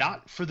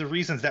 not for the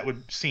reasons that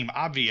would seem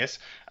obvious,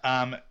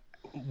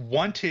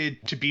 wanted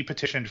to be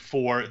petitioned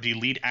for the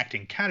lead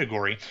acting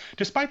category,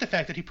 despite the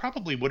fact that he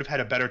probably would have had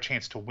a better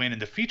chance to win in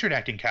the featured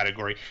acting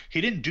category.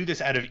 He didn't do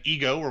this out of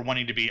ego or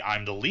wanting to be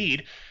I'm the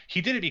lead. He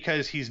did it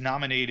because he's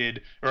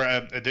nominated, or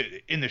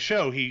in the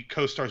show, he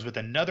co-stars with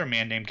another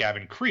man named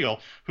Gavin Creel,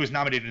 who's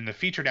nominated in the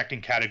featured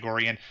acting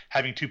category, and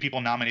having two people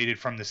nominated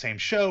from the same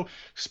show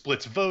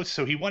splits votes,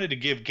 so he wanted to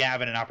give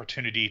Gavin an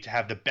opportunity to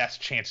have the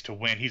best chance to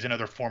win. He's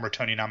another former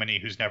Tony nominee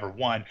who's never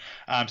won.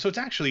 So it's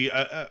actually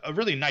a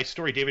really nice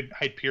story. David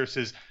Hyde Pierce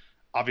has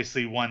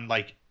obviously won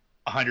like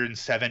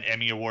 107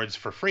 Emmy Awards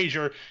for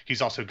Frasier.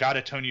 He's also got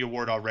a Tony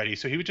Award already,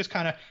 so he just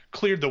kind of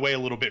cleared the way a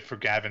little bit for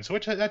Gavin. So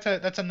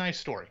that's a nice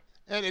story.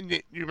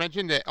 And you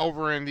mentioned it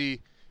over in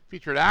the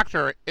featured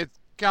actor. It's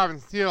Gavin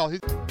Steele.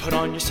 Put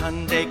on your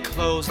Sunday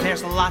clothes.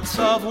 There's lots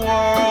of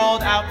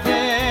world out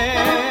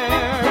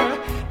there.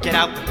 Get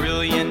out the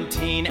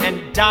Brilliantine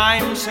and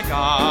dime cigars.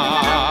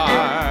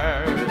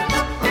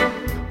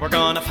 We're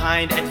gonna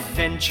find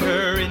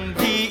adventure in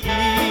the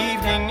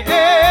evening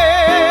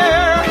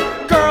air.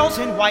 Girls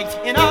in white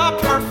in a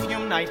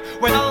perfume night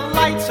where the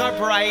lights are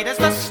bright as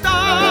the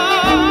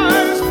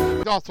stars.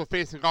 He's also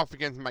facing off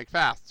against Mike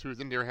Fast, who's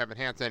in Dear Evan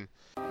Hansen.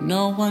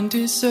 No one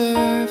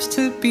deserves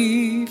to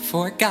be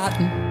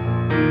forgotten.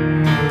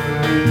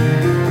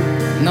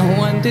 No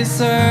one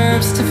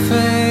deserves to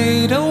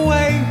fade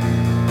away.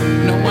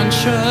 No one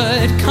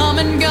should come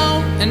and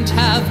go and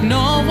have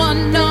no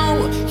one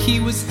know he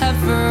was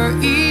ever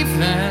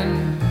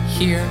even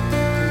here.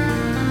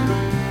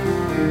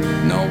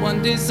 No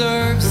one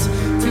deserves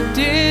to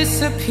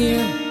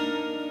disappear.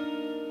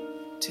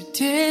 To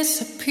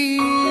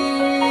disappear.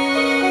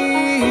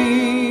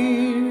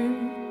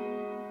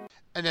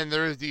 And then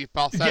there is the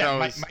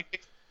falsettos.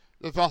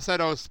 The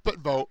falsetto split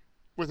vote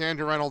with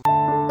Andrew Reynolds.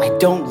 I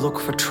don't look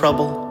for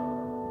trouble.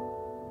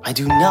 I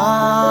do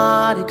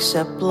not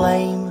accept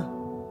blame.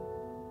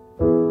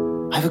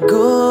 I've a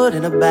good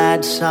and a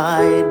bad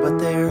side, but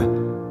they're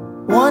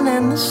one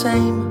and the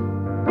same.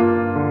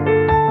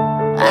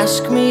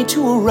 Ask me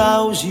to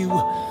arouse you,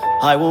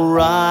 I will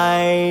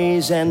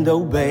rise and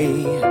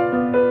obey.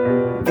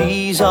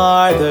 These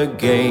are the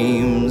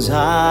games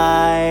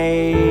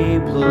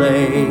I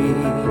play.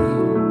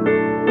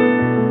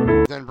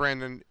 Then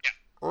Brandon,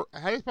 or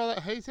how do you spell that?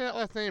 How do you say that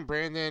last name?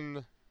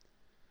 Brandon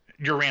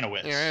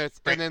Uranowitz. Yeah,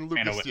 and then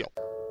Lucas Steele.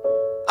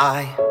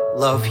 I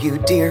love you,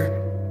 dear.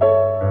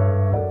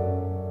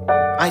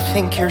 I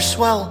think you're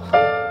swell.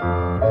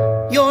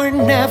 You're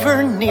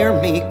never near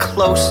me,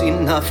 close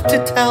enough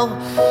to tell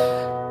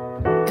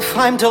if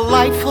I'm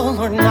delightful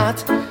or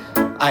not.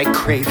 I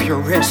crave your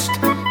wrist,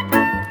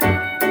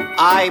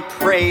 I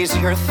praise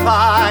your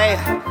thigh.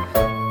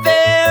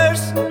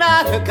 There's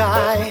not a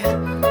guy,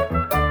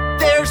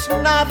 there's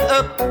not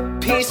a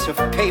piece of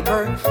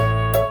paper,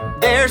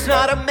 there's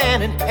not a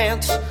man in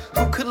pants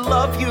who could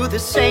love you the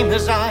same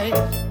as I.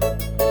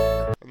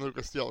 And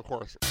Lucas Steele, of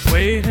course.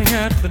 Waiting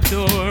at the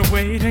door,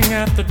 waiting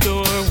at the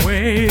door,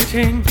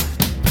 waiting.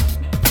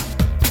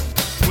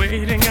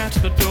 Waiting at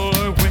the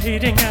door,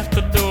 waiting at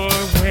the door,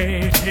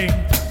 waiting.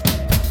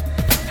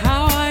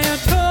 How I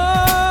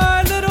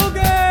adore little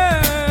girls.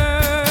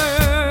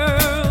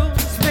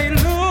 They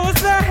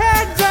lose their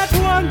heads at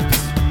once.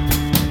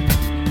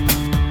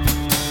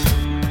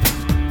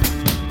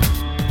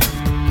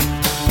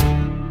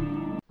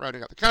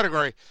 Rounding out the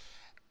category.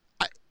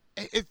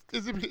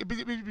 Is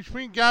it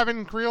between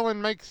Gavin Creel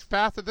and Mike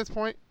Fath at this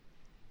point?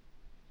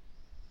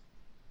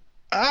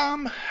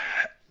 I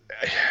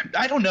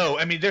don't know.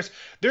 I mean, there's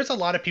a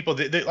lot of people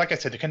that, like I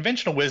said, the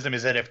conventional wisdom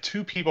is that if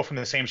two people from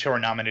the same show are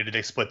nominated,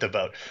 they split the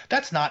vote.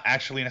 That's not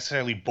actually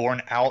necessarily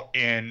borne out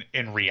in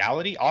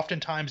reality.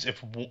 Oftentimes,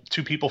 if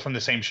two people from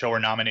the same show are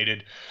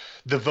nominated,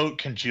 the vote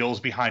congeals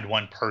behind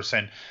one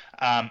person.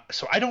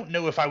 So I don't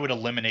know if I would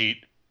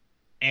eliminate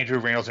Andrew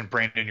Reynolds and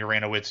Brandon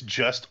Uranowitz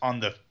just on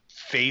the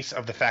face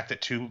of the fact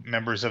that two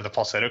members of the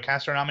falsetto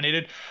cast are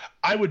nominated.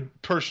 I would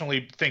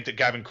personally think that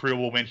Gavin Creel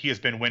will win. He has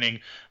been winning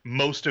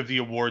most of the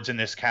awards in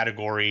this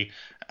category.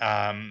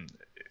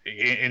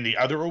 In the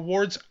other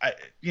awards, I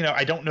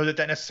don't know that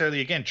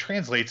necessarily, again,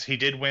 translates. He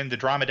did win the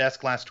Drama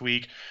Desk last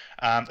week.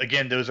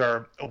 Again, those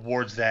are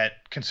awards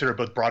that consider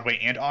both Broadway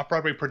and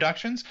off-Broadway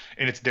productions,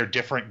 and they're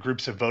different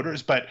groups of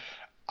voters. But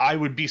I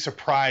would be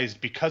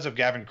surprised, because of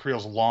Gavin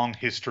Creel's long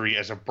history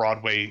as a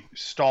Broadway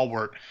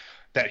stalwart,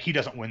 that he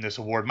doesn't win this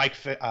award. Mike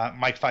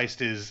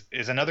Feist is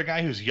another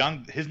guy who's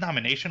young. His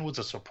nomination was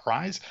a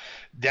surprise.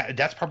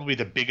 That's probably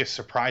the biggest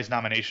surprise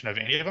nomination of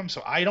any of them.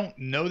 So I don't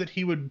know that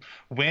he would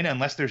win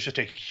unless there's just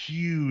a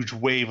huge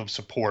wave of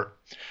support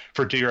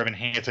for Dear Evan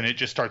Hansen. It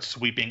just starts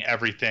sweeping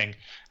everything.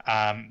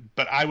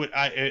 But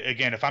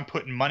again, if I'm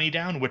putting money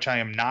down, which I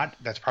am not,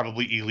 that's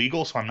probably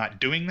illegal, so I'm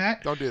not doing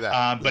that. Don't do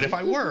that. But if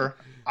I were,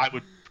 I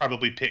would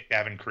probably pick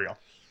Gavin Creel.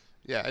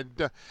 Yeah,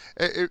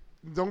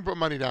 don't put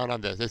money down on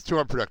this. It's too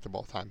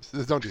unpredictable at times.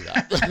 Just don't do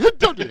that.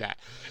 Don't do that.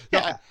 Yeah.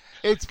 No,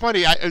 it's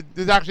funny.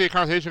 There's actually a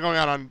conversation going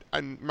on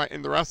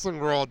in the wrestling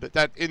world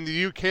that in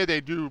the UK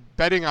they do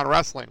betting on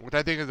wrestling, which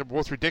I think is the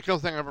most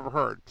ridiculous thing I've ever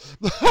heard.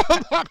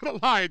 I'm not going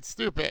to lie. It's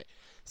stupid.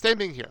 Same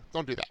thing here.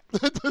 Don't do that.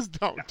 Just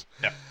don't.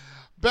 No.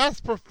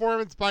 Best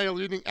performance by a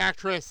leading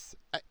actress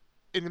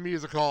in the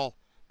musical.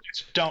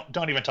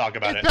 Don't even talk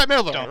about it. Bette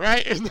Midler,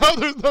 right? There's no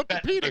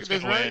competing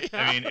this, right?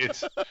 I mean,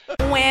 it's...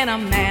 When a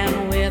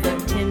man with a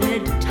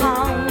timid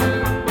tongue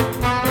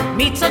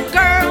meets a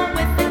girl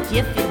with a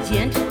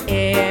diffident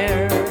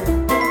air,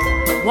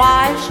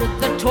 why should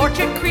the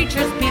tortured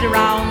creatures beat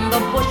around the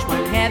bush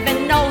when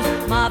heaven knows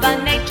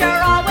Mother Nature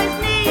always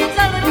needs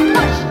a little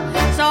push?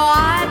 So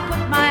I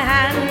put my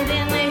hand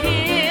in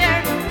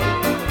here,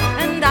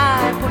 and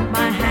I put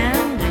my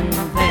hand in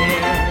there.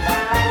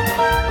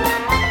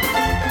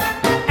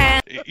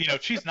 You know,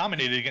 she's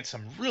nominated against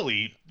some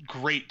really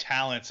great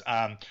talents.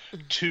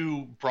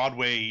 Two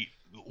Broadway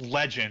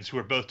legends who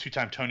are both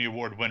two-time Tony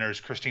Award winners,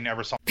 Christine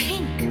Eversole.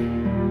 Pink,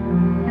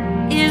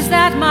 is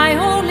that my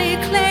only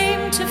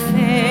claim to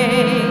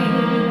fame?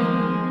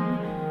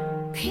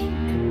 Pink,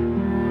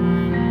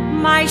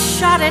 my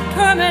shot at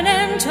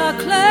permanent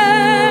acclaim.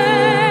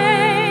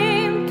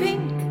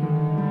 Pink,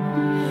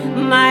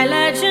 my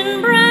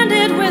legend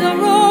branded with a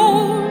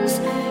rose,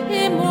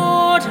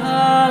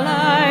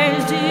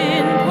 immortalized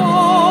in poesy.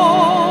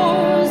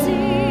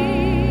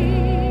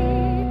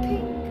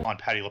 On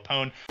Patti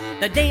LuPone.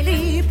 The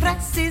daily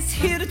press is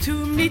here to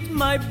meet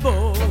my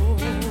boat.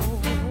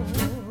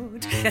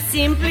 There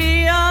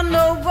simply are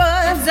no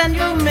words and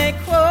you may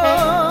quote,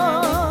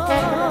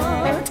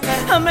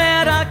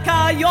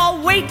 America, your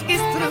wait is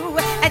through.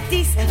 At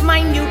this,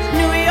 my new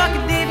New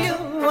York debut,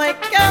 I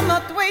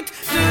cannot wait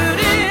to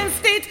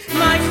reinstate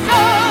my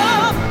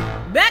show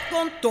back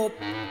on top.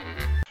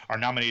 Are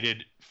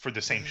nominated for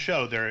the same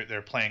show.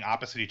 They're playing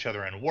opposite each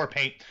other in War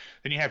Paint.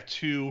 Then you have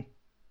two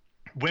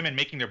women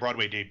making their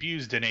Broadway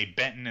debuts, Danae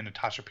Benton and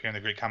Natasha Pierre in The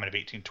Great Comet of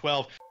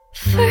 1812.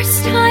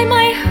 First time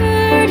I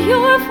heard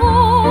your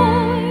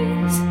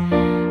voice,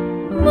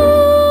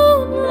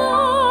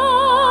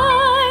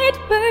 moonlight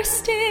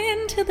burst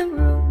into the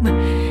room.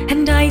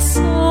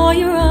 saw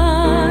your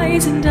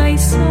eyes and I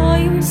saw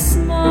your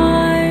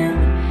smile,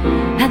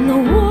 and the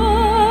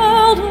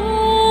world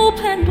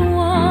opened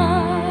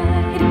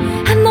wide,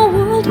 and the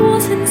world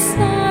was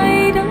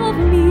inside of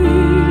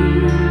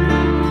me.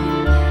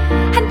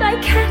 And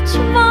I catch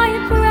my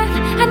breath,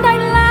 and I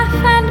laugh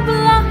and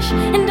blush,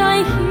 and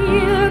I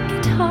hear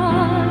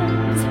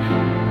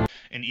guitars.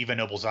 And Eva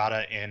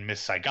Noblezada in Miss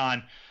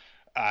Saigon.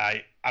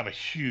 I'm a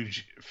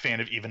huge fan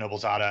of Eva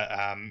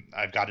Noblezada.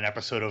 I've got an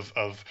episode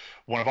of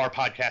one of our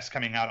podcasts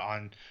coming out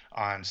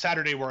on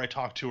Saturday where I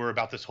talk to her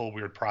about this whole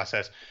weird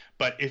process.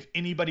 But if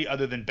anybody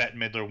other than Bette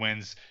Midler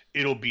wins,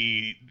 it'll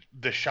be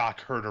the shock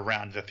heard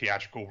around the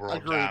theatrical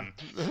world.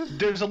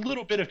 There's a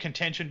little bit of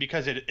contention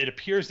because it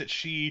appears that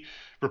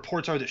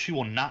reports are that she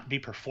will not be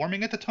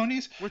performing at the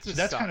Tonys. So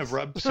that's kind of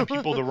rubbed some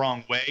people the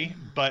wrong way.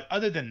 But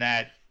other than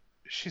that,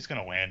 she's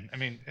going to win. I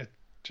mean,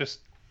 just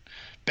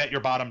bet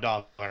your bottom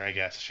dollar, I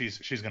guess. She's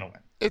going to win.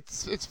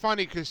 It's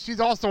funny because she's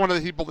also one of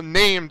the people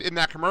named in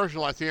that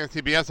commercial I see on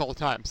CBS all the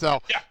time. So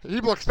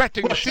people are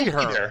expecting to see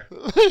her.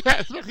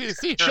 Expecting to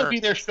see her. She'll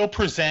be there. She'll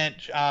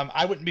present.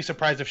 I wouldn't be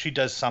surprised if she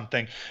does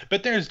something.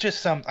 But there's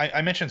just some.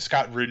 I mentioned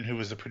Scott Rudin, who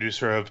was the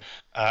producer of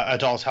A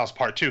Doll's House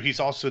Part 2.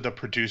 He's also the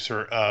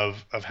producer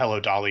of Hello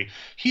Dolly.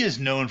 He is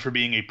known for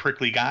being a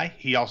prickly guy.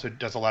 He also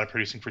does a lot of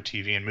producing for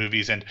TV and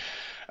movies. And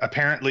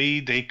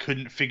apparently they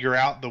couldn't figure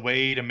out the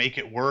way to make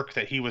it work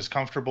that he was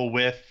comfortable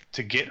with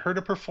to get her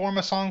to perform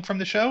a song from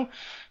the show.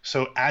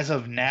 So as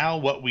of now,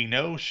 what we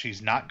know,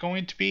 she's not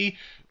going to be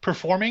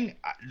performing.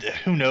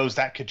 Who knows?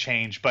 That could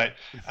change. But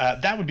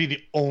that would be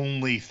the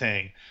only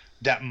thing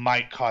that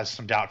might cause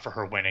some doubt for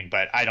her winning.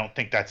 But I don't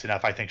think that's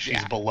enough. I think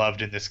she's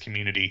beloved in this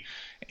community.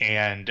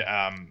 And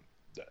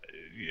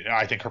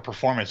I think her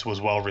performance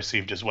was well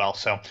received as well.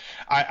 So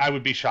I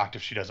would be shocked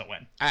if she doesn't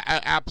win.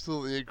 I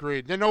absolutely agree.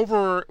 Then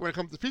when it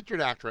comes to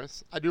featured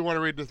actress, I do want to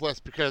read this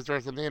list because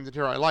there's some names in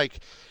here I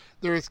like.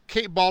 There's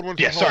Kate Baldwin.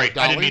 Yeah, sorry,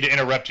 I didn't mean to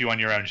interrupt you on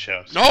your own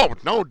show. So.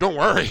 No, don't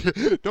worry.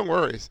 Don't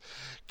worry.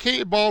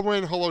 Kate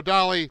Baldwin, Hello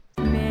Dolly.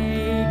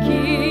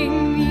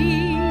 Making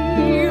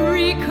me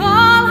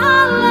recall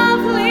how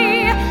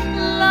lovely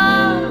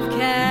love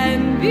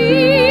can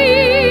be.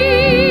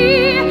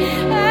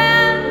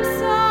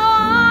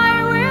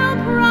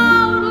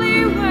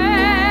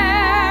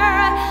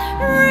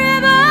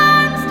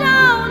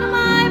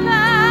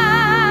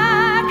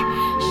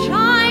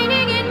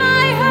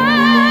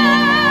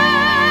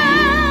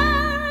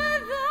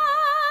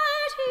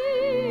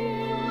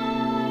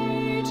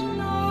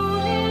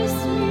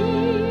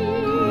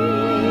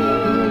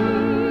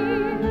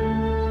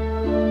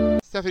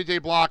 Stephanie J.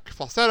 Block,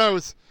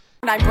 falsettos.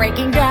 I'm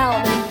breaking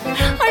down.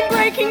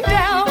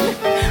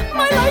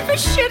 My life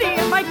is shitty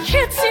and my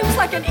kid seems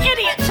like an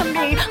idiot to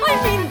me.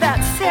 I mean,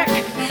 that's sick.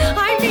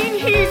 I mean,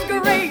 he's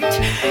great.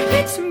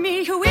 It's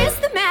me who is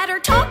the matter,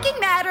 talking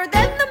madder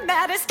than the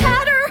maddest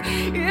tatter.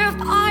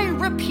 If I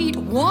repeat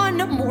one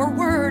more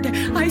word,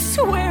 I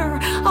swear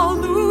I'll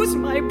lose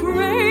my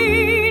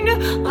brain.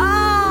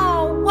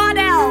 Oh, what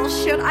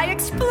else should I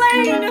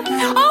explain?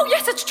 Oh,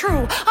 yes, it's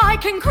true. I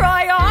can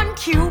cry on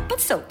cue,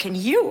 but so can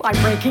you.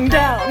 I'm breaking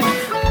down.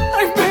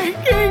 I'm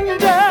breaking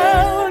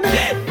down.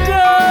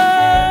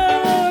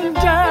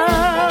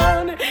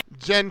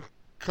 Jen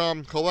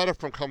Coletta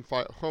from Come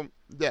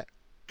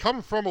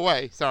From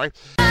Away. Sorry.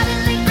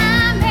 Suddenly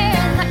I'm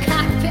in the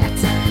cockpit.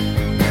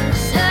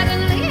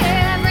 Suddenly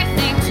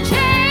everything's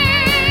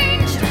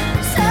changed.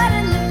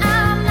 Suddenly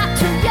I'm not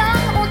too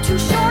young or too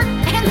short,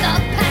 and the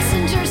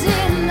passengers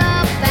in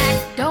the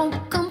back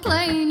don't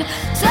complain.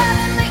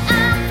 Suddenly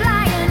I'm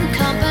flying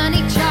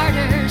company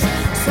charters.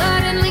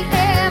 Suddenly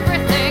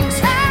everything's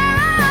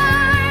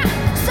high.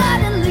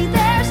 Suddenly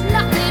there's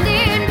nothing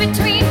in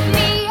between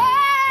me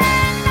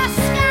and the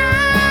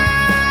sky.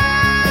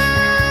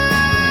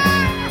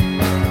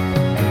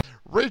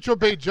 Rachel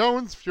Bay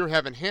Jones, Dear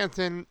Evan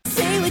Hansen.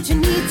 Say what you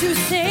need to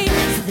say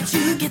so that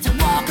you get to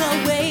walk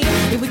away.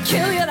 It would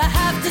kill you to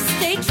have to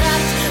stay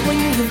trapped when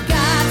you've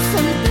got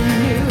something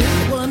new.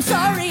 Well, I'm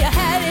sorry I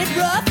had it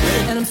rough,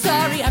 and I'm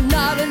sorry I'm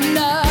not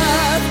enough.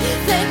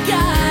 Thank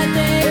God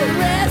they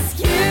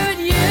rescued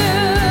you.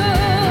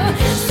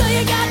 So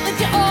you got what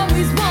you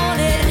always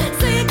wanted.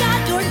 So you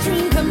got your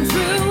dream come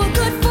true.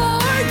 Good for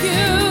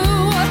you.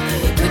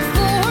 Good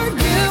for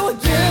you.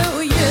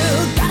 You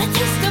got a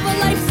taste of a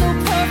life so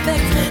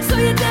perfect. So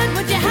you did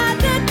what you had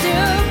to do.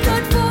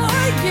 Good for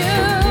you.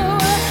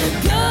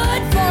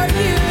 Good for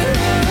you.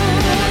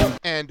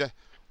 And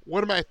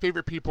one of my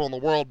favorite people in the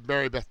world,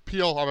 Mary Beth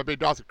Peil. I'm a big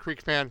Dawson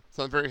Creek fan,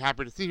 so I'm very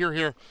happy to see her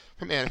here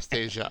from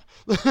Anastasia.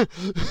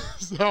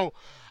 So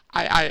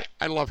I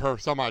love her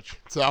so much.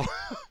 So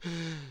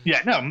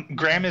yeah, no,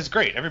 Graham is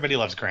great. Everybody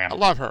loves Graham. I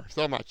love her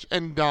so much.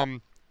 And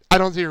I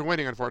don't see her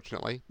winning,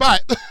 unfortunately.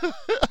 But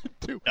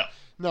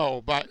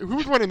no, but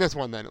who's winning this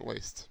one then, at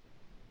least?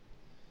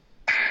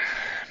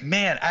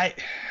 Man, I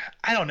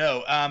don't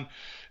know.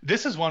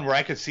 This is one where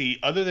I could see,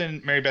 other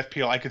than Mary Beth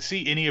Peil, I could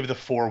see any of the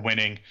four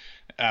winning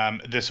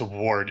this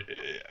award.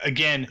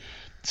 Again,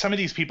 some of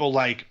these people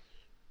like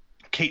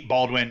Kate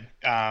Baldwin,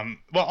 well,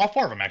 all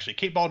four of them actually.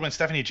 Kate Baldwin,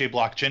 Stephanie J.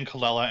 Block, Jen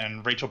Colella,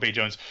 and Rachel Bay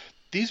Jones.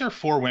 These are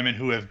four women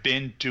who have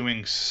been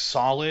doing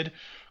solid,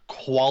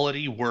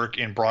 quality work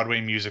in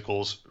Broadway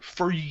musicals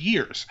for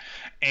years,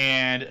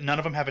 and none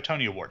of them have a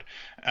Tony Award.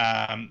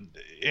 And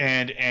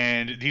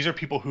these are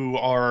people who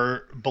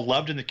are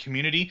beloved in the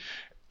community.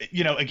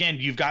 You know, again,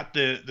 you've got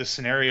the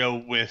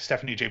scenario with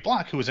Stephanie J.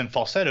 Block, who was in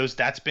Falsettos.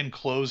 That's been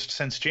closed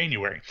since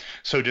January.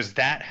 So does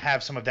that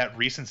have some of that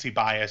recency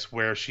bias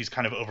where she's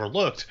kind of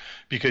overlooked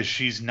because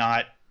she's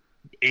not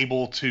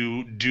able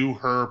to do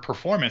her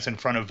performance in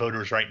front of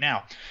voters right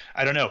now?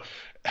 I don't know.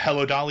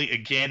 Hello Dolly,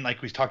 again,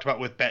 like we talked about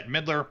with Bette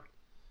Midler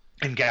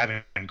and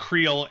Gavin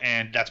Creel,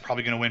 and that's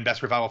probably going to win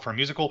Best Revival for a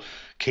Musical.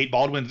 Kate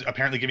Baldwin's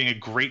apparently giving a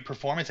great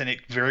performance, and it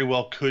very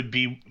well could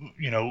be,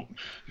 you know,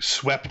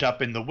 swept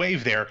up in the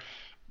wave there.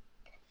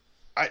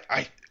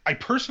 I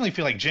personally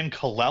feel like Jen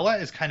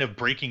Colella is kind of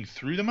breaking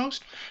through the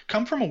most.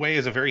 Come From Away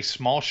is a very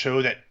small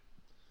show that,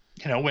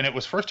 you know, when it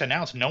was first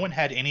announced, no one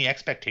had any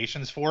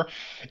expectations for.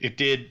 It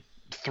did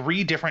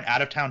 3 different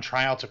out-of-town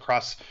tryouts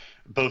across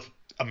both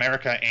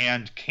America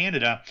and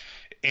Canada,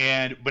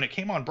 and when it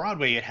came on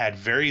Broadway, it had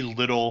very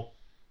little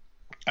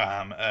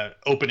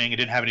opening. It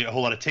didn't have a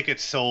whole lot of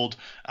tickets sold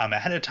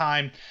ahead of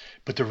time,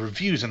 but the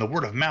reviews and the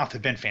word of mouth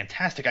have been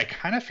fantastic. I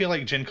kind of feel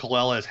like Jen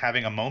Colella is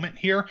having a moment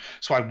here,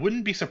 so I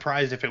wouldn't be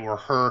surprised if it were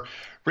her.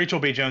 Rachel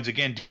Bay Jones,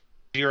 again,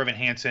 Dear Evan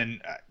Hansen,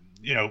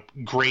 you know,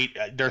 great.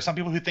 There are some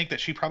people who think that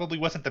she probably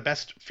wasn't the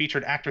best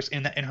featured actress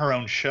in her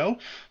own show.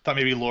 Thought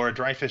maybe Laura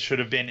Dreyfus should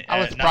have been I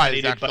was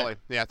surprised, nominated. actually.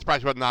 Yeah,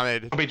 surprised she wasn't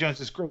nominated. Rachel Bay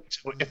Jones is great.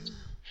 So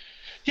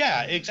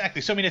yeah,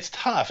 exactly. So I mean, it's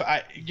tough.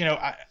 I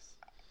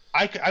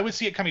would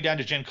see it coming down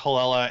to Jen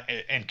Colella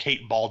and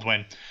Kate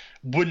Baldwin.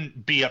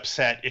 Wouldn't be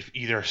upset if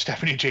either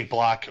Stephanie J.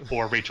 Block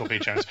or Rachel Bay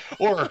Jones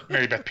or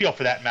Mary Beth Peil,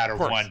 for that matter,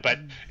 won. But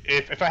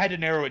if I had to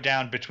narrow it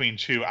down between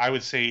two, I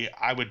would say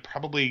I would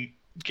probably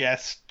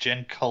guess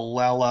Jen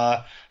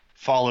Colella,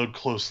 followed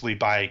closely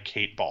by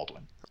Kate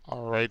Baldwin.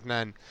 All right,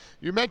 then.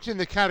 You mentioned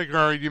the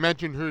category, you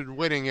mentioned who's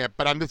winning it,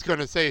 but I'm just going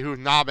to say who's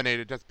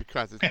nominated just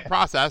because it's the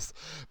process.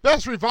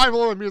 Best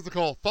Revival of a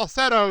Musical,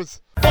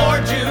 Falsettos. 4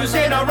 Jews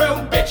in a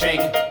room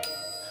bitching.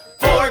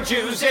 4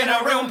 Jews in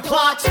a room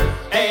plot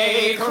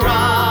a crime.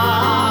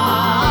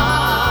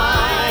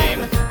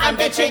 I'm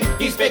bitching,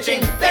 he's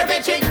bitching, they're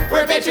bitching,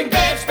 we're bitching,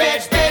 bitch,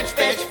 bitch, bitch,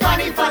 bitch.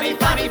 Funny, funny,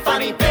 funny,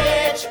 funny,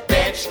 bitch,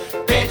 bitch,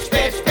 bitch,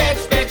 bitch,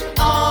 bitch, bitch,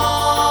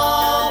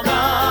 all the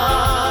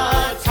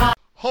time.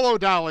 Hello,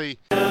 Dolly.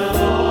 Hello,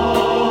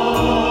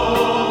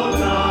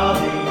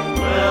 Dolly.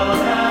 Well,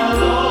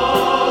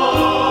 hello,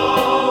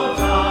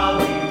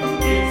 Dolly.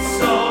 It's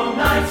so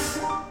nice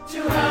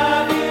to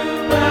have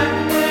you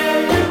back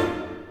where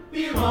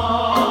you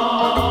belong.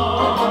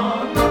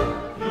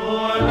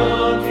 You're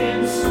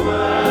looking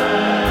swell,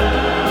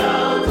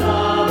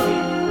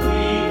 Dolly.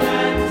 We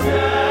can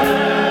tell,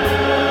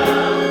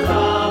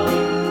 Dolly.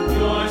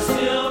 You're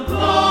still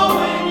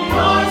glowing,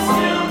 you're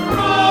still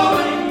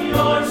growing,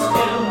 you're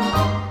still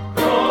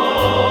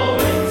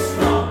growing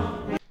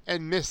strong.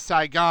 And Miss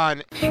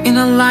Saigon. In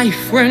a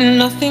life where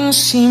nothing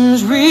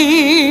seems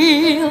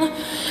real,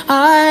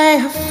 I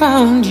have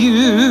found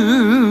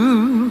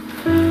you.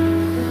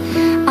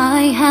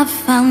 I have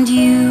found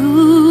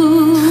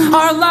you.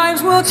 Our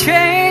lives will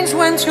change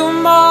when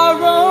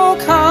tomorrow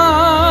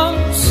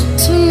comes.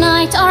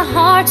 Tonight our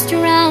hearts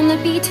drown the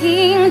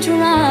beating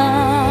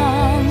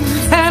drums.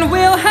 And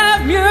we'll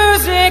have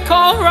music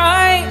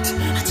alright,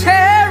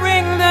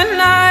 tearing the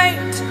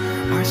night.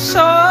 Our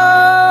song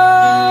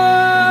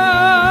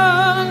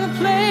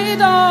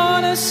played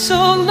on a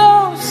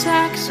solo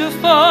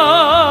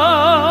saxophone.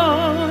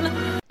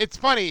 It's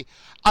funny,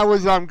 I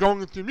was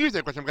going through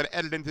music, which I'm going to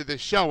edit into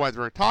this show as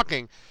we're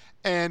talking,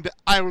 and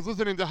I was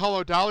listening to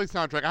Hello Dolly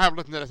soundtrack. I haven't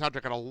listened to that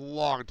soundtrack in a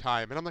long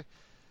time, and I'm like,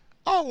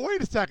 oh, wait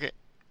a second.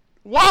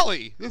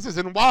 Wally! This is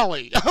in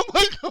Wally. I'm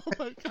like, oh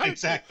my God.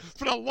 Exactly. It's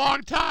been a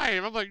long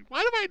time. I'm like,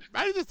 why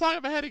did this song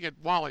in my head again?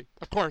 Wally,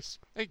 of course.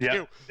 Thank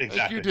you. Exactly.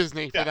 Thank you,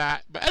 Disney, for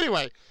that. But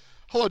anyway,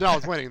 Hello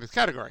Dolly's winning this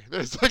category.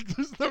 There's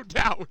no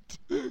doubt.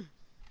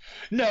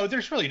 No,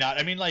 there's really not.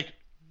 I mean, like,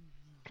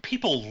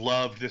 people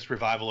loved this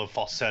revival of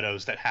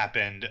Falsettos that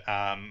happened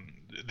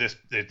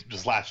it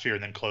was last year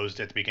and then closed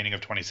at the beginning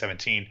of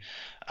 2017.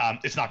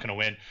 It's not going to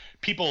win.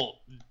 People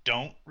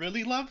don't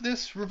really love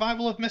this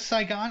revival of Miss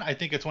Saigon. I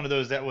think it's one of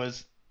those that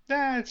was,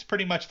 it's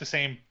pretty much the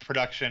same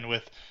production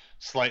with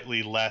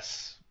slightly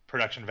less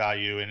production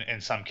value, and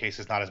in some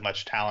cases not as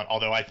much talent.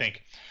 Although I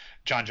think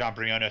John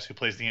Briones, who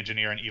plays the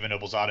engineer, and Eva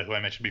Noblezada, who I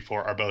mentioned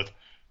before, are both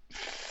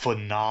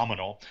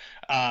phenomenal.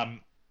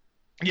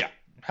 Yeah.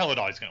 Hello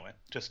Dolly's going to win.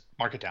 Just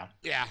mark it down.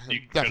 Yeah, you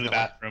can definitely. go to the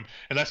bathroom.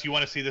 Unless you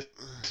want to see this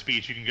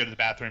speech, you can go to the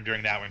bathroom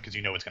during that one because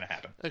you know what's going to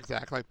happen.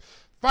 Exactly.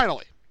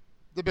 Finally,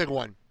 the big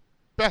one.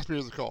 Best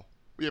musical.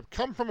 We have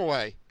Come From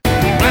Away.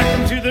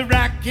 Welcome to the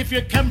rock if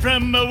you come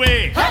from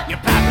away. You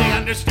probably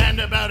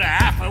understand about a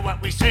half of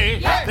what we say.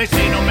 They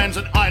say no man's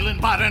an island,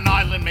 but an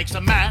island makes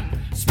a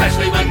man.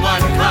 Especially when one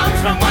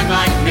comes from one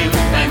like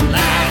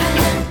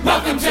Newfoundland.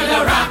 Welcome to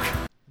the rock.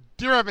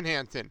 Dear Evan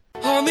Hansen.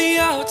 On the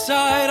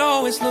outside,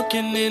 always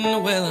looking in,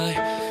 will I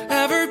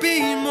ever be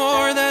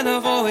more than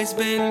I've always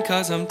been?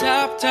 'Cause I'm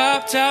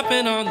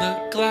tapping on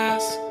the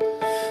glass,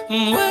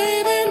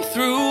 waving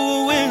through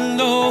a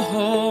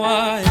window.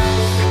 I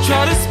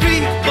try to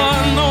speak,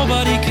 but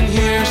nobody can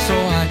hear, so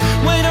I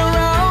wait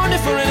around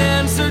for an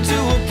answer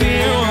to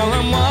appear while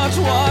I'm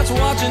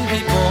watching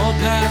people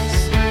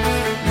pass.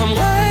 I'm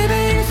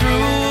waving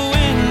through a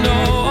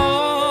window.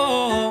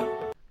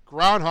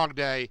 Groundhog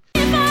Day.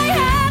 If I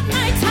had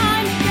my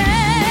time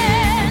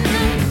again,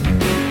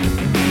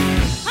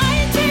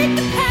 I'd take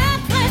the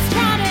path less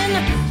trodden,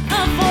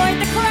 avoid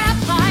the crap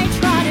I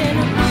trodden,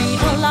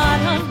 read a lot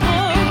of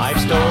books. I've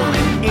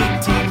stolen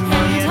 18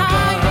 million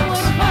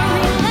books,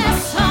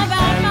 less about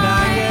and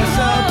I guess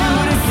I'll do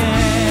it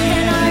again.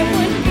 And I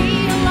would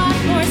be a lot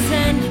more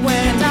zen,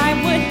 and I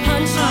would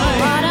punch a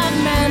lot of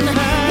men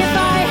if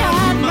I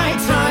had my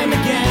time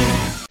again.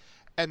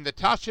 And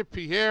Natasha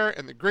Pierre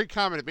and the Great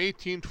Comet of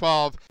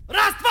 1812.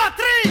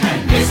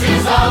 And this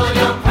is all in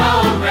your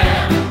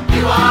program.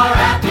 You are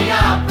at the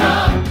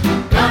opera.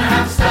 Gonna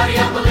have to study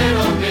up a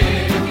little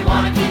bit if you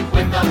want to keep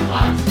with the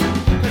plot.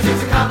 'Cause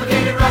it's a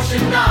complicated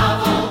Russian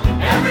novel.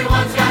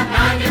 Everyone's got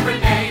 9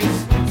 different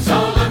names.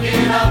 So look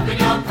it up in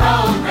your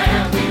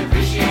program. We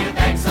appreciate it.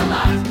 Thanks a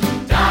lot.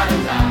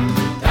 Da-da-da,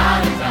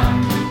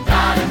 da-da-da,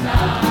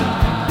 da-da-da.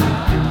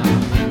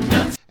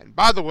 And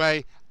by the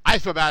way, I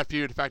feel bad for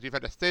you. In fact, you've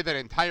had to say that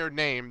entire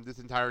name this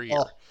entire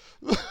year.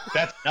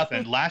 That's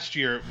nothing. Last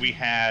year we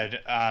had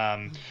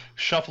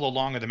Shuffle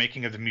Along of the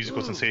Making of the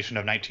Musical Sensation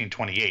of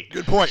 1928.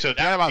 Good point. So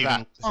Forgot about even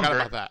that. Forgot longer,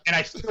 about that. And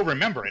I still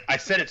remember it. I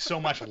said it so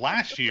much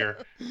last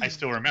year, I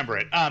still remember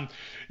it.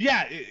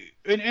 Yeah,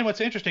 and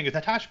what's interesting is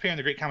Natasha Pierre and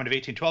the Great Comet of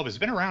 1812 has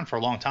been around for a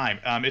long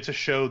time. It's a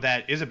show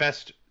that is a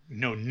Best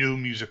New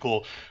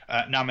Musical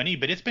nominee,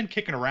 but it's been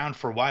kicking around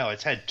for a while.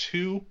 It's had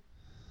 2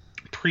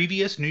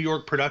 previous New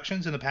York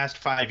productions in the past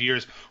 5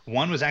 years.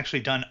 One was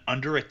actually done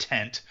under a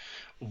tent.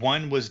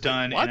 One was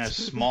done in a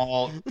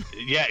small,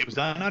 it was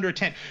done under a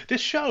tent. This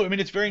show, I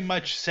mean, it's very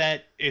much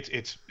set.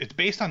 It's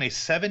based on a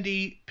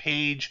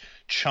 70-page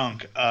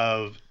chunk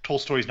of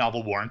Tolstoy's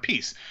novel War and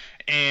Peace,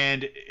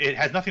 and it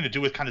has nothing to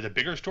do with kind of the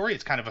bigger story.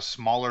 It's kind of a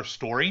smaller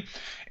story,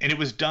 and it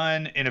was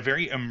done in a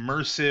very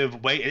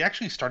immersive way. It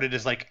actually started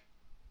as like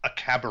a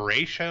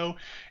cabaret show,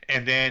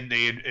 and then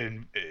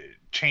they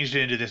changed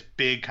it into this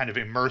big kind of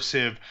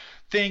immersive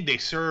thing. They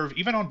serve,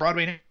 even on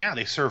Broadway now,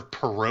 they serve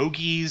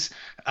pierogies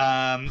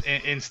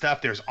and stuff.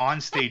 There's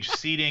onstage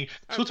seating.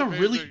 So it's a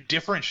really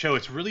different show.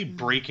 It's really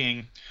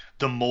breaking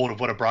the mold of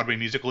what a Broadway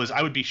musical is.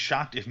 I would be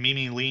shocked if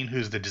Mimi Lean,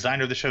 who's the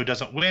designer of the show,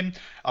 doesn't win.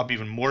 I'll be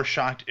even more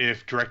shocked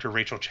if director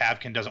Rachel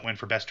Chavkin doesn't win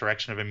for Best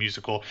Direction of a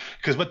Musical,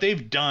 because what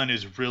they've done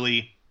is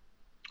really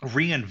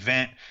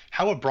reinvent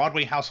how a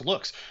Broadway house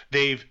looks.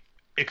 They've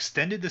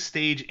extended the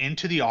stage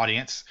into the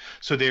audience.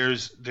 So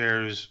there's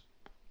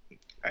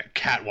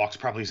catwalks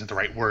probably isn't the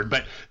right word,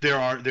 but there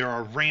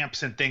are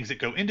ramps and things that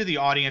go into the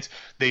audience.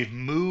 They've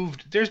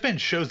moved. There's been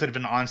shows that have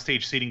been on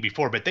stage seating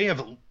before, but they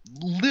have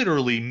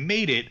literally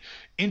made it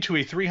into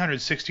a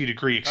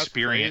 360-degree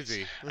experience.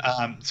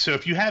 So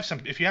if you have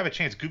a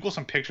chance, Google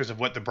some pictures of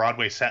what the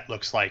Broadway set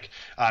looks like.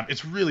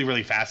 It's really,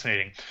 really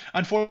fascinating.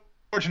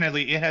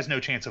 Unfortunately, it has no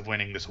chance of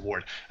winning this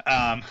award.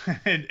 And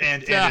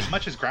as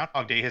much as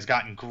Groundhog Day has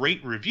gotten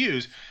great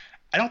reviews,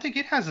 I don't think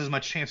it has as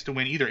much chance to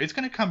win either. It's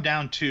going to come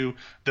down to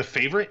the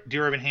favorite,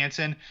 Dear Evan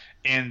Hansen,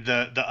 and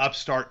the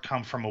upstart,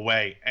 Come From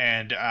Away.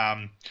 And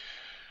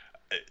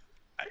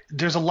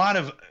there's a lot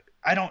of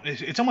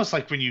it's almost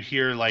like when you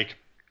hear like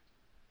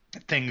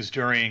things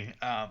during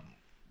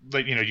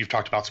like, you know, you've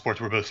talked about sports.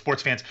 We're both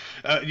sports fans.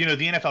 You know,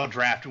 the NFL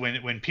draft,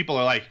 when people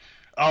are like,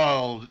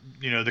 oh,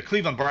 you know, the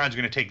Cleveland Browns are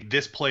going to take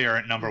this player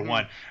at number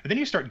 1, and then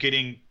you start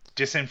getting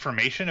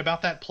disinformation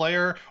about that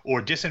player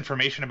or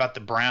disinformation about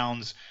the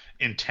Browns'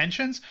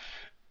 intentions.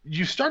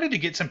 You started to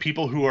get some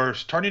people who are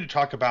starting to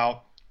talk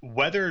about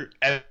whether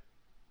Evan,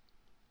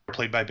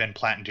 played by Ben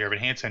Platt and Dear Evan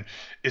Hansen,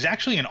 is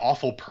actually an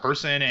awful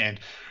person, and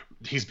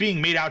he's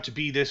being made out to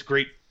be this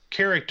great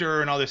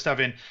character and all this stuff.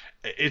 And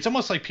it's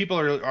almost like people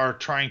are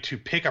trying to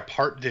pick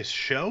apart this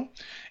show,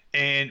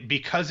 and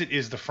because it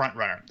is the front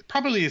runner.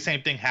 Probably the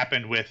same thing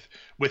happened with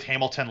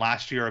Hamilton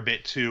last year a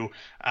bit too.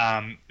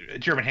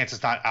 Dear Evan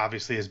Hansen's not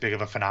obviously as big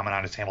of a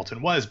phenomenon as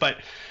Hamilton was, but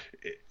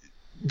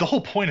the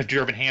whole point of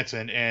Dear Evan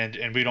Hansen,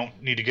 and we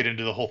don't need to get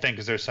into the whole thing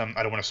because there's some,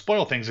 I don't want to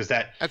spoil things, is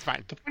that that's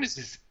fine. The point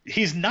is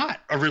he's not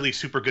a really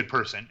super good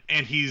person,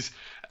 and he's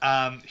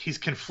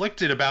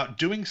conflicted about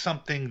doing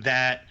something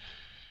that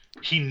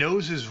he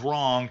knows is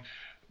wrong,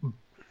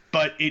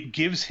 but it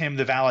gives him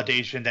the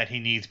validation that he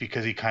needs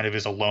because he kind of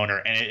is a loner,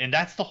 and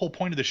that's the whole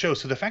point of the show.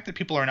 So the fact that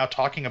people are now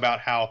talking about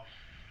how,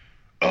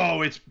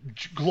 oh, it's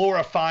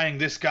glorifying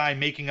this guy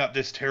making up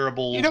this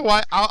terrible. You know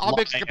what? I'll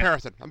make a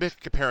comparison.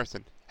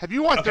 Have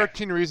you watched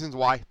 13 Reasons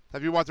Why?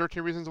 Have you watched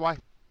 13 Reasons Why?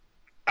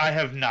 I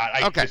have not.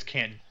 I just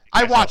can't.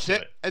 I watched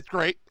it. It's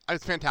great.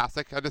 It's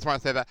fantastic. I just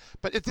want to say that.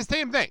 But it's the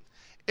same thing.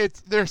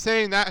 They're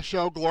saying that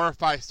show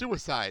glorifies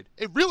suicide.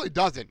 It really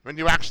doesn't when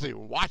you actually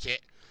watch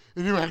it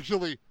and you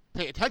actually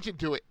pay attention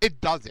to it,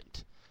 it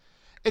doesn't.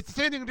 It's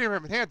the same thing with Dear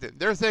Evan Hansen.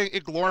 They're saying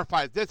it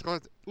glorifies this.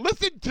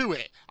 Listen to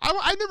it.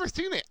 I've never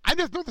seen it. I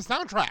just know the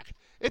soundtrack.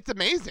 It's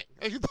amazing.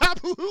 It's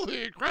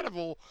absolutely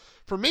incredible.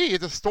 For me,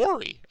 it's a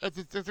story.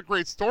 It's a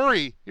great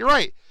story. You're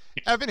right.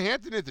 Evan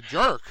Hansen is a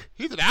jerk.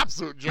 He's an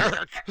absolute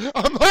jerk.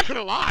 I'm not going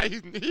to lie.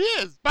 He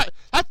is. But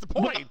that's the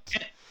point.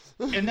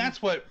 And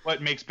that's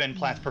what makes Ben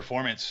Platt's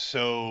performance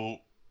so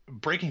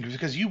breaking,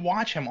 because you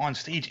watch him on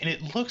stage and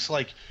it looks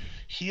like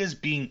he is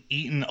being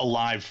eaten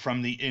alive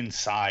from the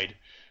inside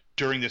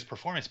during this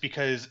performance,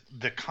 because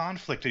the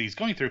conflict that he's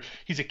going through,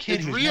 he's a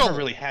kid who's never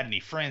really had any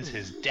friends.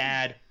 His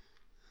dad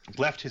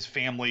left his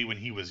family when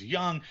he was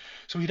young,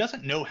 so he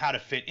doesn't know how to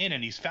fit in,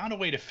 and he's found a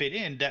way to fit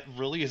in that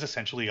really is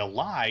essentially a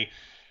lie,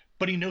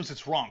 but he knows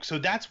it's wrong. So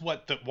that's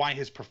why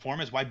his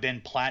performance, why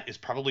Ben Platt is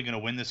probably going to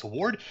win this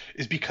award,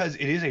 is because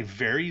it is a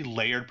very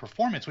layered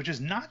performance, which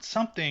is not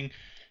something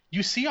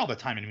you see all the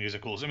time in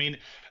musicals. I mean,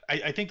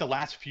 I think the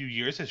last few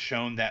years has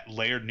shown that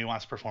layered,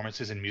 nuanced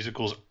performances in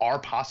musicals are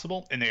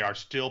possible, and they are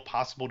still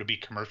possible to be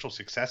commercial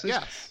successes.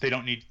 Yes. They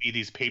don't need to be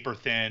these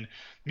paper-thin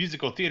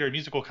musical theater,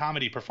 musical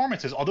comedy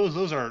performances. Although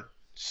those are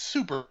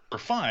super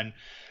fun,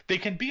 they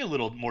can be a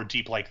little more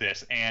deep like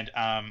this. And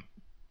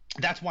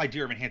that's why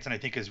Dear Evan Hansen, I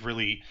think, has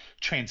really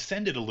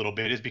transcended a little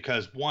bit, is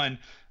because, one,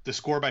 the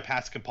score by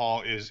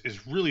Pascal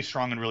is really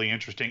strong and really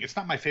interesting. It's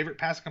not my favorite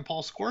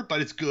Pascal score, but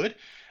it's good.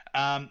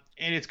 And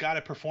it's got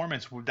a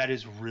performance that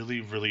is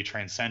really, really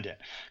transcendent.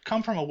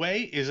 Come From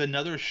Away is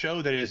another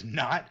show that is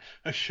not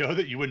a show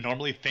that you would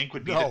normally think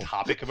would be the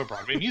topic of a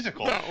Broadway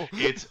musical.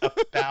 It's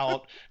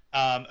about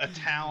a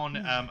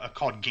town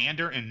called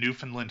Gander in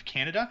Newfoundland,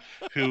 Canada,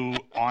 who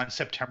on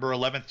September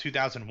 11th,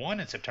 2001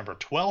 and September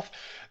 12th,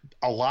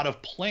 a lot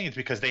of planes,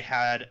 because they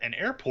had an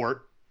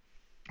airport,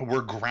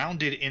 were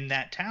grounded in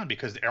that town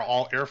because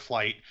all air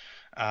flight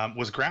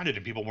was grounded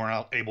and people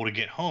weren't able to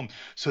get home.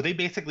 So they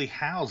basically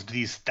housed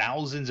these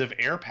thousands of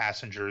air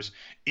passengers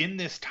in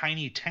this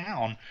tiny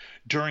town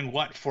during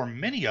what for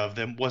many of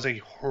them was a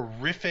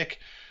horrific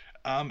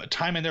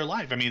time in their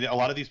life. I mean, a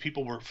lot of these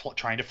people were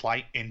trying to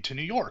fly into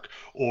New York,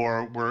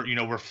 or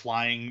were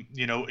flying,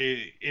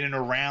 in and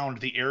around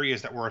the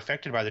areas that were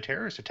affected by the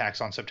terrorist attacks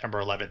on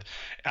September 11th.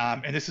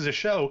 And this is a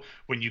show,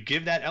 when you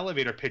give that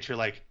elevator pitch, you're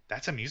like,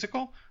 that's a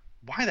musical?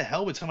 Why the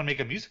hell would someone make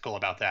a musical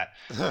about that?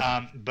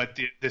 But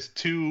this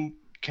two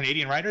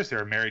Canadian writers,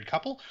 they're a married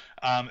couple.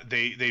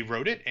 They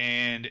wrote it,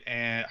 and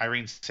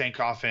Irene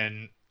Sankoff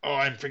and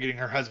I'm forgetting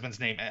her husband's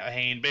name,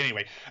 Hayne. But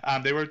anyway,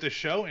 they wrote this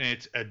show, and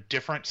it's a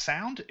different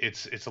sound.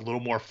 It's a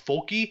little more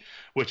folky,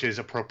 which is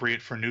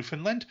appropriate for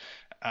Newfoundland,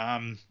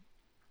 and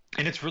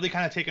it's really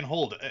kind of taken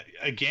hold.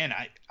 Again,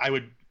 I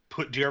would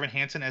put Dear Evan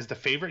Hansen as the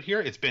favorite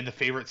here. It's been the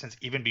favorite since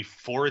even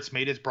before it's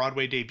made its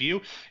Broadway debut.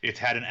 It's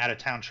had an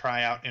out-of-town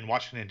tryout in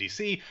Washington,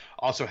 D.C.,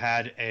 also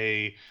had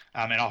an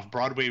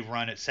off-Broadway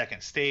run at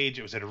Second Stage.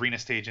 It was at Arena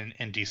Stage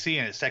in D.C.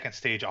 and at Second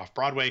Stage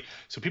off-Broadway.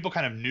 So people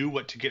kind of knew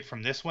what to get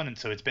from this one, and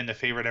so it's been the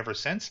favorite ever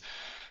since.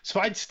 So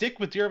I'd stick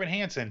with Dear Evan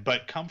Hansen,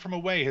 but Come From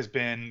Away has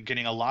been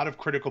getting a lot of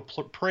critical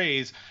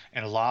praise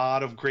and a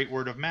lot of great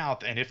word of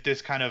mouth. And if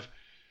this kind of,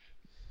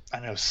 I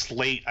don't know,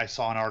 Slate, I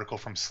saw an article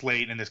from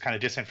Slate, and this kind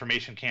of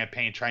disinformation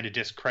campaign trying to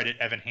discredit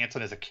Evan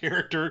Hansen as a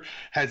character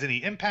has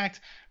any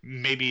impact,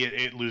 maybe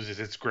it loses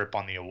its grip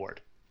on the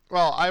award.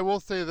 Well, I will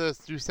say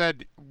this. You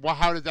said, well,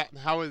 how is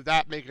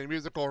that making a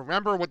musical?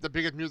 Remember what the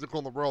biggest musical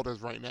in the world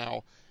is right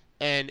now,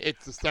 and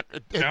it's the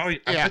second.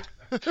 Yeah.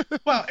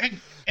 Well, and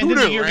then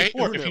the year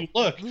before, if you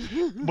look,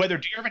 whether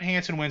Dear Evan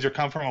Hansen wins or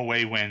Come From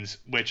Away wins,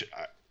 which,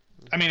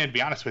 I mean, to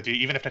be honest with you,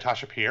 even if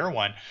Natasha Pierre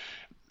won,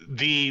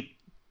 the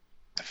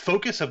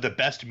focus of the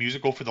best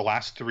musical for the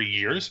last 3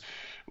 years,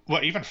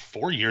 well, even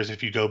 4 years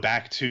if you go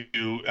back to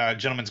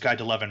Gentleman's Guide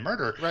to Love and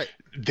Murder, right?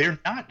 They're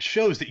not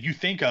shows that you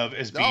think of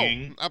as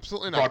being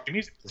absolutely not Broadway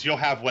musicals. You'll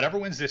have whatever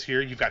wins this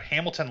year. You've got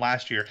Hamilton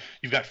last year.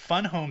 You've got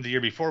Fun Home the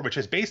year before, which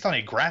is based on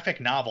a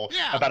graphic novel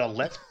about a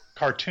lesbian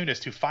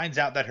cartoonist who finds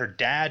out that her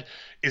dad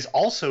is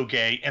also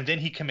gay, and then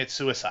he commits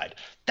suicide.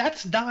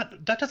 That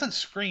doesn't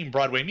scream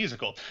Broadway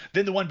musical.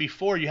 Then the one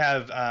before, you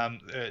have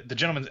A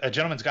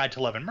Gentleman's Guide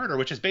to Love and Murder,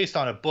 which is based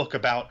on a book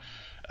about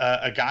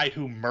a guy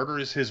who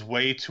murders his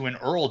way to an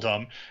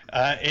earldom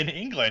in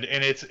England,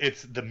 and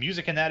it's the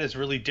music in that is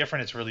really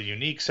different. It's really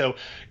unique. So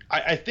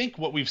I think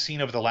what we've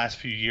seen over the last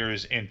few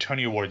years in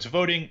Tony Awards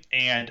voting,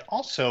 and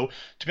also,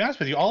 to be honest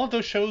with you, all of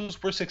those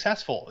shows were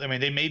successful. I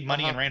mean, they made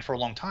money and ran for a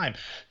long time.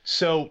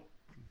 So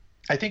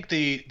I think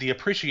the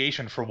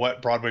appreciation for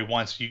what Broadway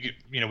wants,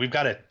 we've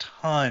got a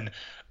ton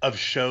of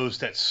shows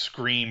that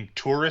scream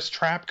tourist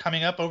trap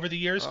coming up over the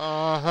years.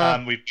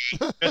 We've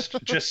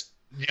just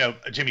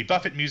Jimmy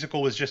Buffett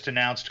musical was just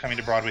announced coming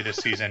to Broadway this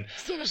season.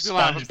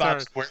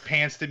 SpongeBob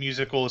SquarePants the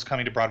musical is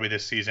coming to Broadway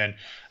this season.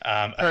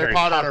 Harry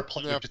Potter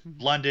play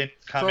London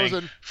is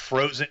coming.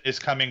 Frozen is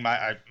coming.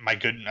 My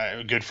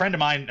good friend of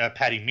mine,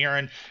 Patty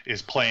Murin,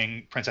 is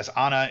playing Princess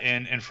Anna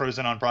in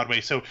Frozen on Broadway.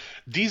 So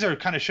these are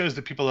kind of shows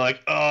that people are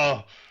like,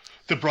 oh,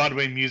 the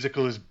Broadway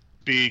musical is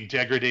being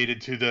degraded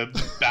to the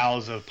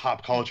bowels of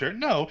pop culture.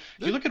 No,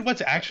 you look at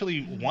what's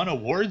actually won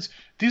awards.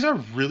 These are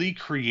really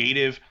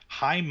creative,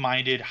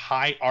 high-minded,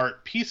 high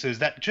art pieces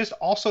that just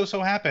also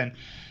so happen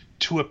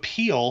to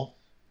appeal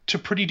to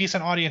pretty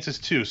decent audiences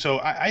too. So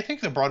I think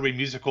the Broadway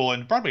musical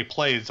and Broadway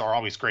plays are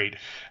always great,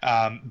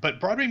 but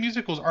Broadway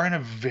musicals are in a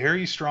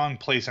very strong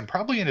place, and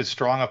probably in as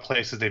strong a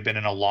place as they've been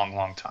in a long,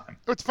 long time.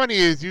 What's funny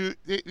is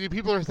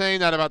people are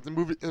saying that about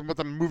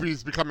the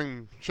movies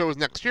becoming shows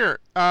next year.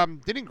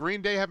 Didn't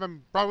Green Day have a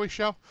Broadway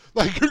show?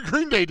 Like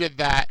Green Day did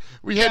that.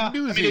 We had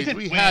Newsies.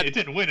 It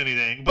didn't win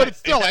anything, but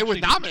it was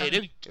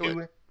nominated. It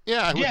was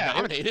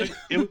nominated.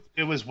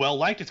 It was well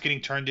liked. It's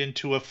getting turned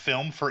into a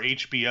film for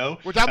HBO,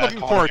 which I'm looking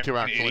forward to.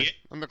 Actually,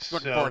 I'm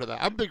looking forward to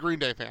that. I'm a big Green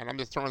Day fan. I'm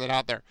just throwing it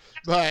out there.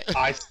 But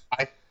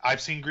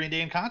I've seen Green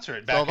Day in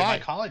concert back in my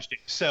college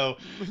days. So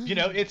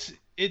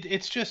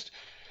it's just,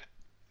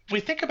 we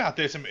think about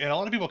this, and a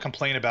lot of people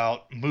complain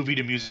about movie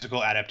to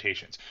musical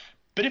adaptations.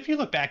 But if you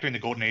look back during the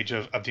golden age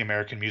of the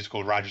American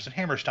musical, Rodgers and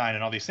Hammerstein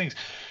and all these things,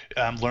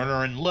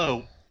 Lerner and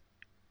Lowe,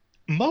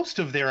 most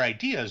of their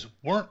ideas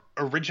weren't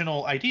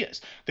original ideas.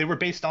 They were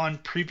based on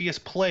previous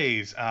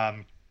plays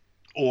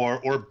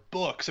or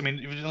books. I mean,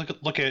 if you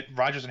look at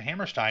Rodgers and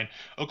Hammerstein,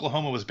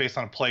 Oklahoma was based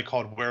on a play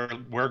called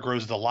Where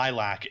Grows the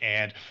Lilac,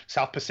 and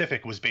South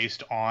Pacific was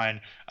based on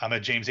a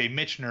James A.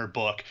 Michener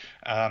book,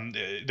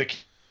 The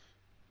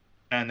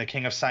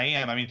King of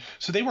Siam. I mean,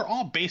 so they were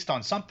all based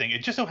on something.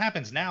 It just so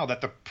happens now that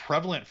the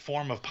prevalent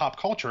form of pop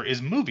culture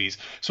is movies.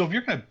 So if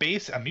you're going to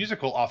base a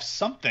musical off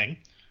something,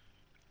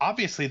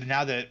 obviously,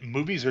 now that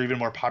movies are even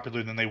more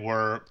popular than they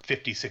were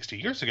 50, 60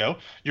 years ago,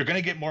 you're going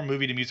to get more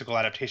movie to musical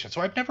adaptations.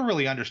 So I've never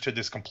really understood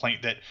this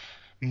complaint that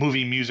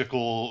movie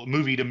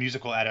to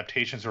musical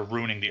adaptations are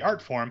ruining the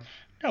art form.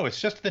 No,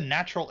 it's just the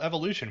natural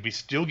evolution. We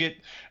still get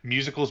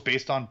musicals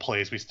based on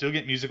plays. We still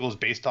get musicals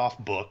based off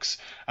books.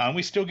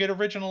 We still get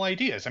original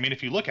ideas. I mean,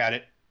 if you look at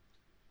it,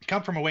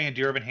 Come From Away and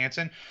Dear Evan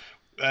Hansen,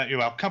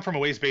 Come From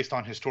Away is based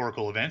on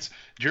historical events.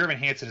 Dear Evan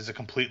Hansen is a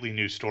completely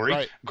new story.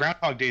 Right.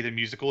 Groundhog Day, the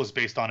musical, is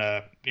based on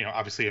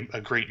obviously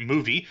a great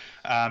movie.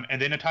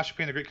 And then Natasha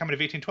Peer and the Great Coming of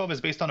 1812 is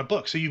based on a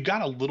book. So you've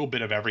got a little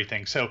bit of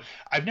everything. So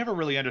I've never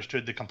really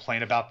understood the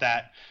complaint about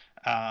that.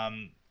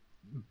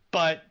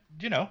 But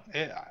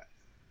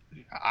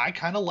I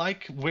kind of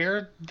like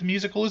where the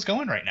musical is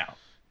going right now.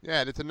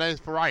 Yeah, it's a nice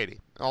variety.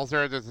 All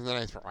there is a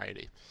nice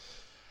variety.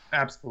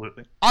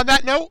 Absolutely. On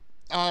that note,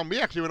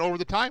 we actually went over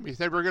the time. We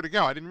said we were going to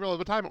go. I didn't realize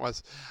what time it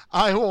was.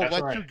 I will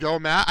let you go,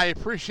 Matt. I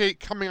appreciate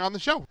coming on the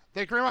show.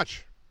 Thank you very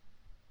much.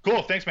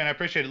 Cool. Thanks, man. I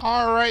appreciate it.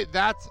 All right.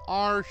 That's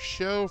our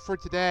show for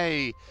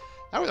today.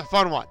 That was a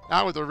fun one.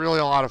 That was really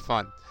a lot of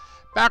fun.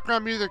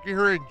 Background music, you're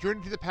hearing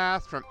Journey to the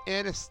Past from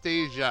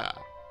Anastasia.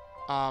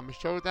 A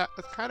show that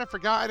was kind of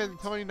forgotten in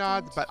Tony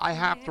Nods, but I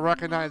have to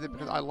recognize it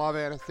because I love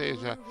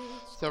Anastasia.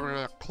 So we're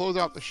going to close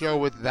out the show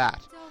with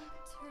that.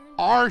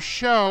 Our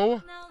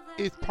show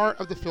is part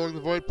of the Filling the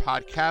Void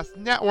podcast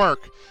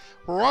network.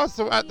 We're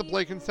also at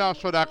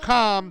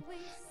theBlakeandSalShow.com.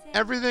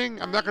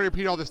 Everything, I'm not going to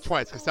repeat all this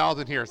twice because Sal's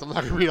in here, so I'm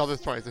not going to repeat all this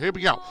twice. So here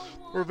we go.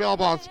 We're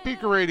available on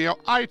Speaker Radio,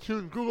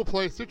 iTunes, Google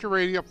Play, Stitcher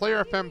Radio,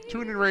 Player FM,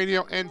 TuneIn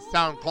Radio, and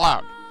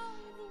SoundCloud.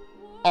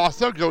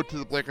 Also, go to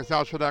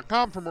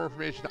theBlakeandSalShow.com for more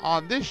information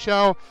on this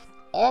show,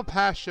 all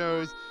past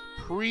shows,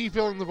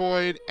 pre-Filling the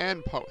Void,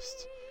 and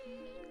post.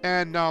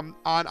 And on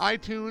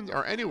iTunes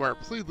or anywhere,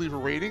 please leave a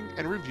rating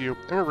and review,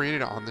 and we'll read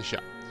it on the show.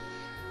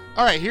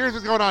 All right, here's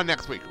what's going on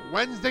next week.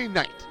 Wednesday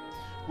night,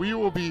 we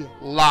will be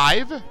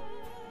live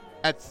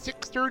at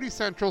 6:30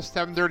 Central,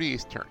 7:30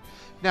 Eastern.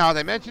 Now, as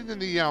I mentioned in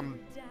the, I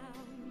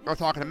was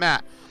talking to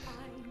Matt,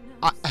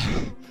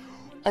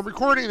 I'm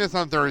recording this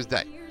on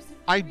Thursday.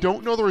 I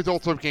don't know the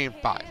results of Game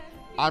 5.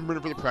 I'm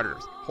rooting for the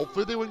Predators.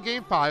 Hopefully they win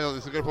Game 5.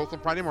 This is going to post on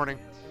Friday morning.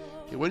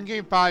 They win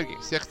Game 5,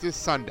 Game 6 is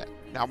Sunday.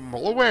 Now, I'm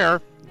well aware,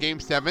 Game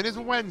 7 is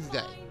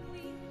Wednesday.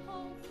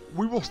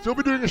 We will still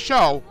be doing a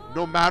show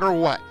no matter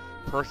what.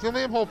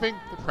 Personally, I'm hoping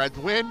the Preds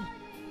win,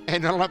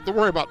 and I don't have to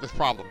worry about this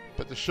problem.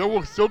 But the show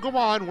will still go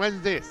on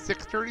Wednesday at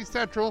 6:30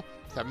 Central,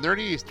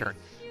 7:30 Eastern.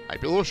 Might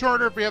be a little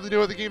shorter if we have to do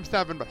it with the Game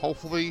 7, but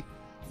hopefully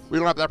we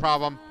don't have that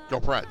problem. Go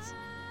Preds.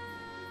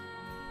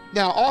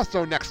 Now,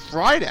 also, next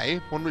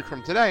Friday, 1 week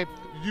from today,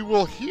 you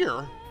will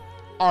hear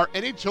our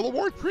NHL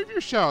Awards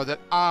preview show that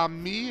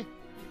me,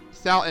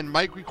 Sal, and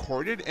Mike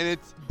recorded, and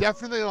it's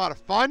definitely a lot of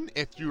fun.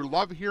 If you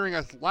love hearing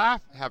us laugh,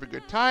 have a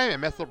good time,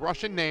 and mess up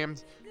Russian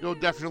names, you'll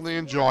definitely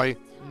enjoy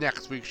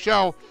next week's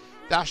show.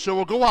 That show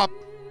will go up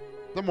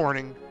the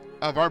morning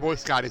of our boy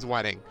Scotty's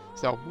wedding.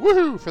 So,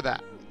 woohoo for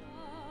that.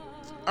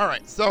 All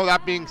right, so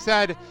that being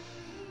said,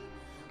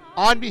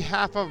 on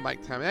behalf of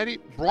Mike Tamanini,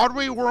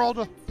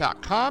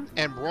 BroadwayWorld.com,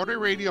 and Broadway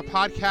Radio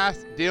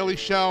Podcast Daily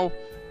Show,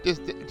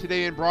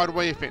 Today in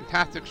Broadway, a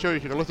fantastic show you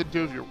should listen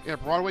to. If you're a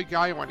Broadway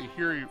guy, you want to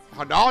hear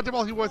how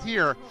knowledgeable he was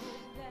here.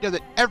 He does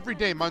it every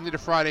day, Monday to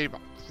Friday,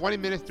 about 20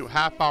 minutes to a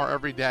half hour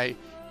every day.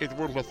 It's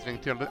worth listening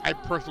to. I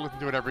personally listen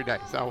to it every day,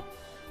 so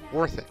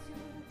worth it.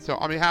 So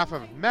on behalf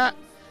of Matt,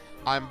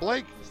 I'm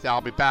Blake. Sal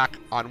will be back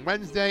on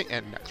Wednesday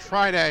and next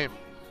Friday.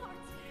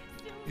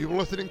 You've been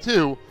listening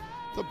to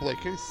The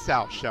Blake and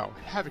Sal Show.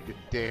 Have a good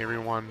day,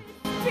 everyone.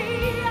 Be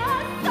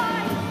a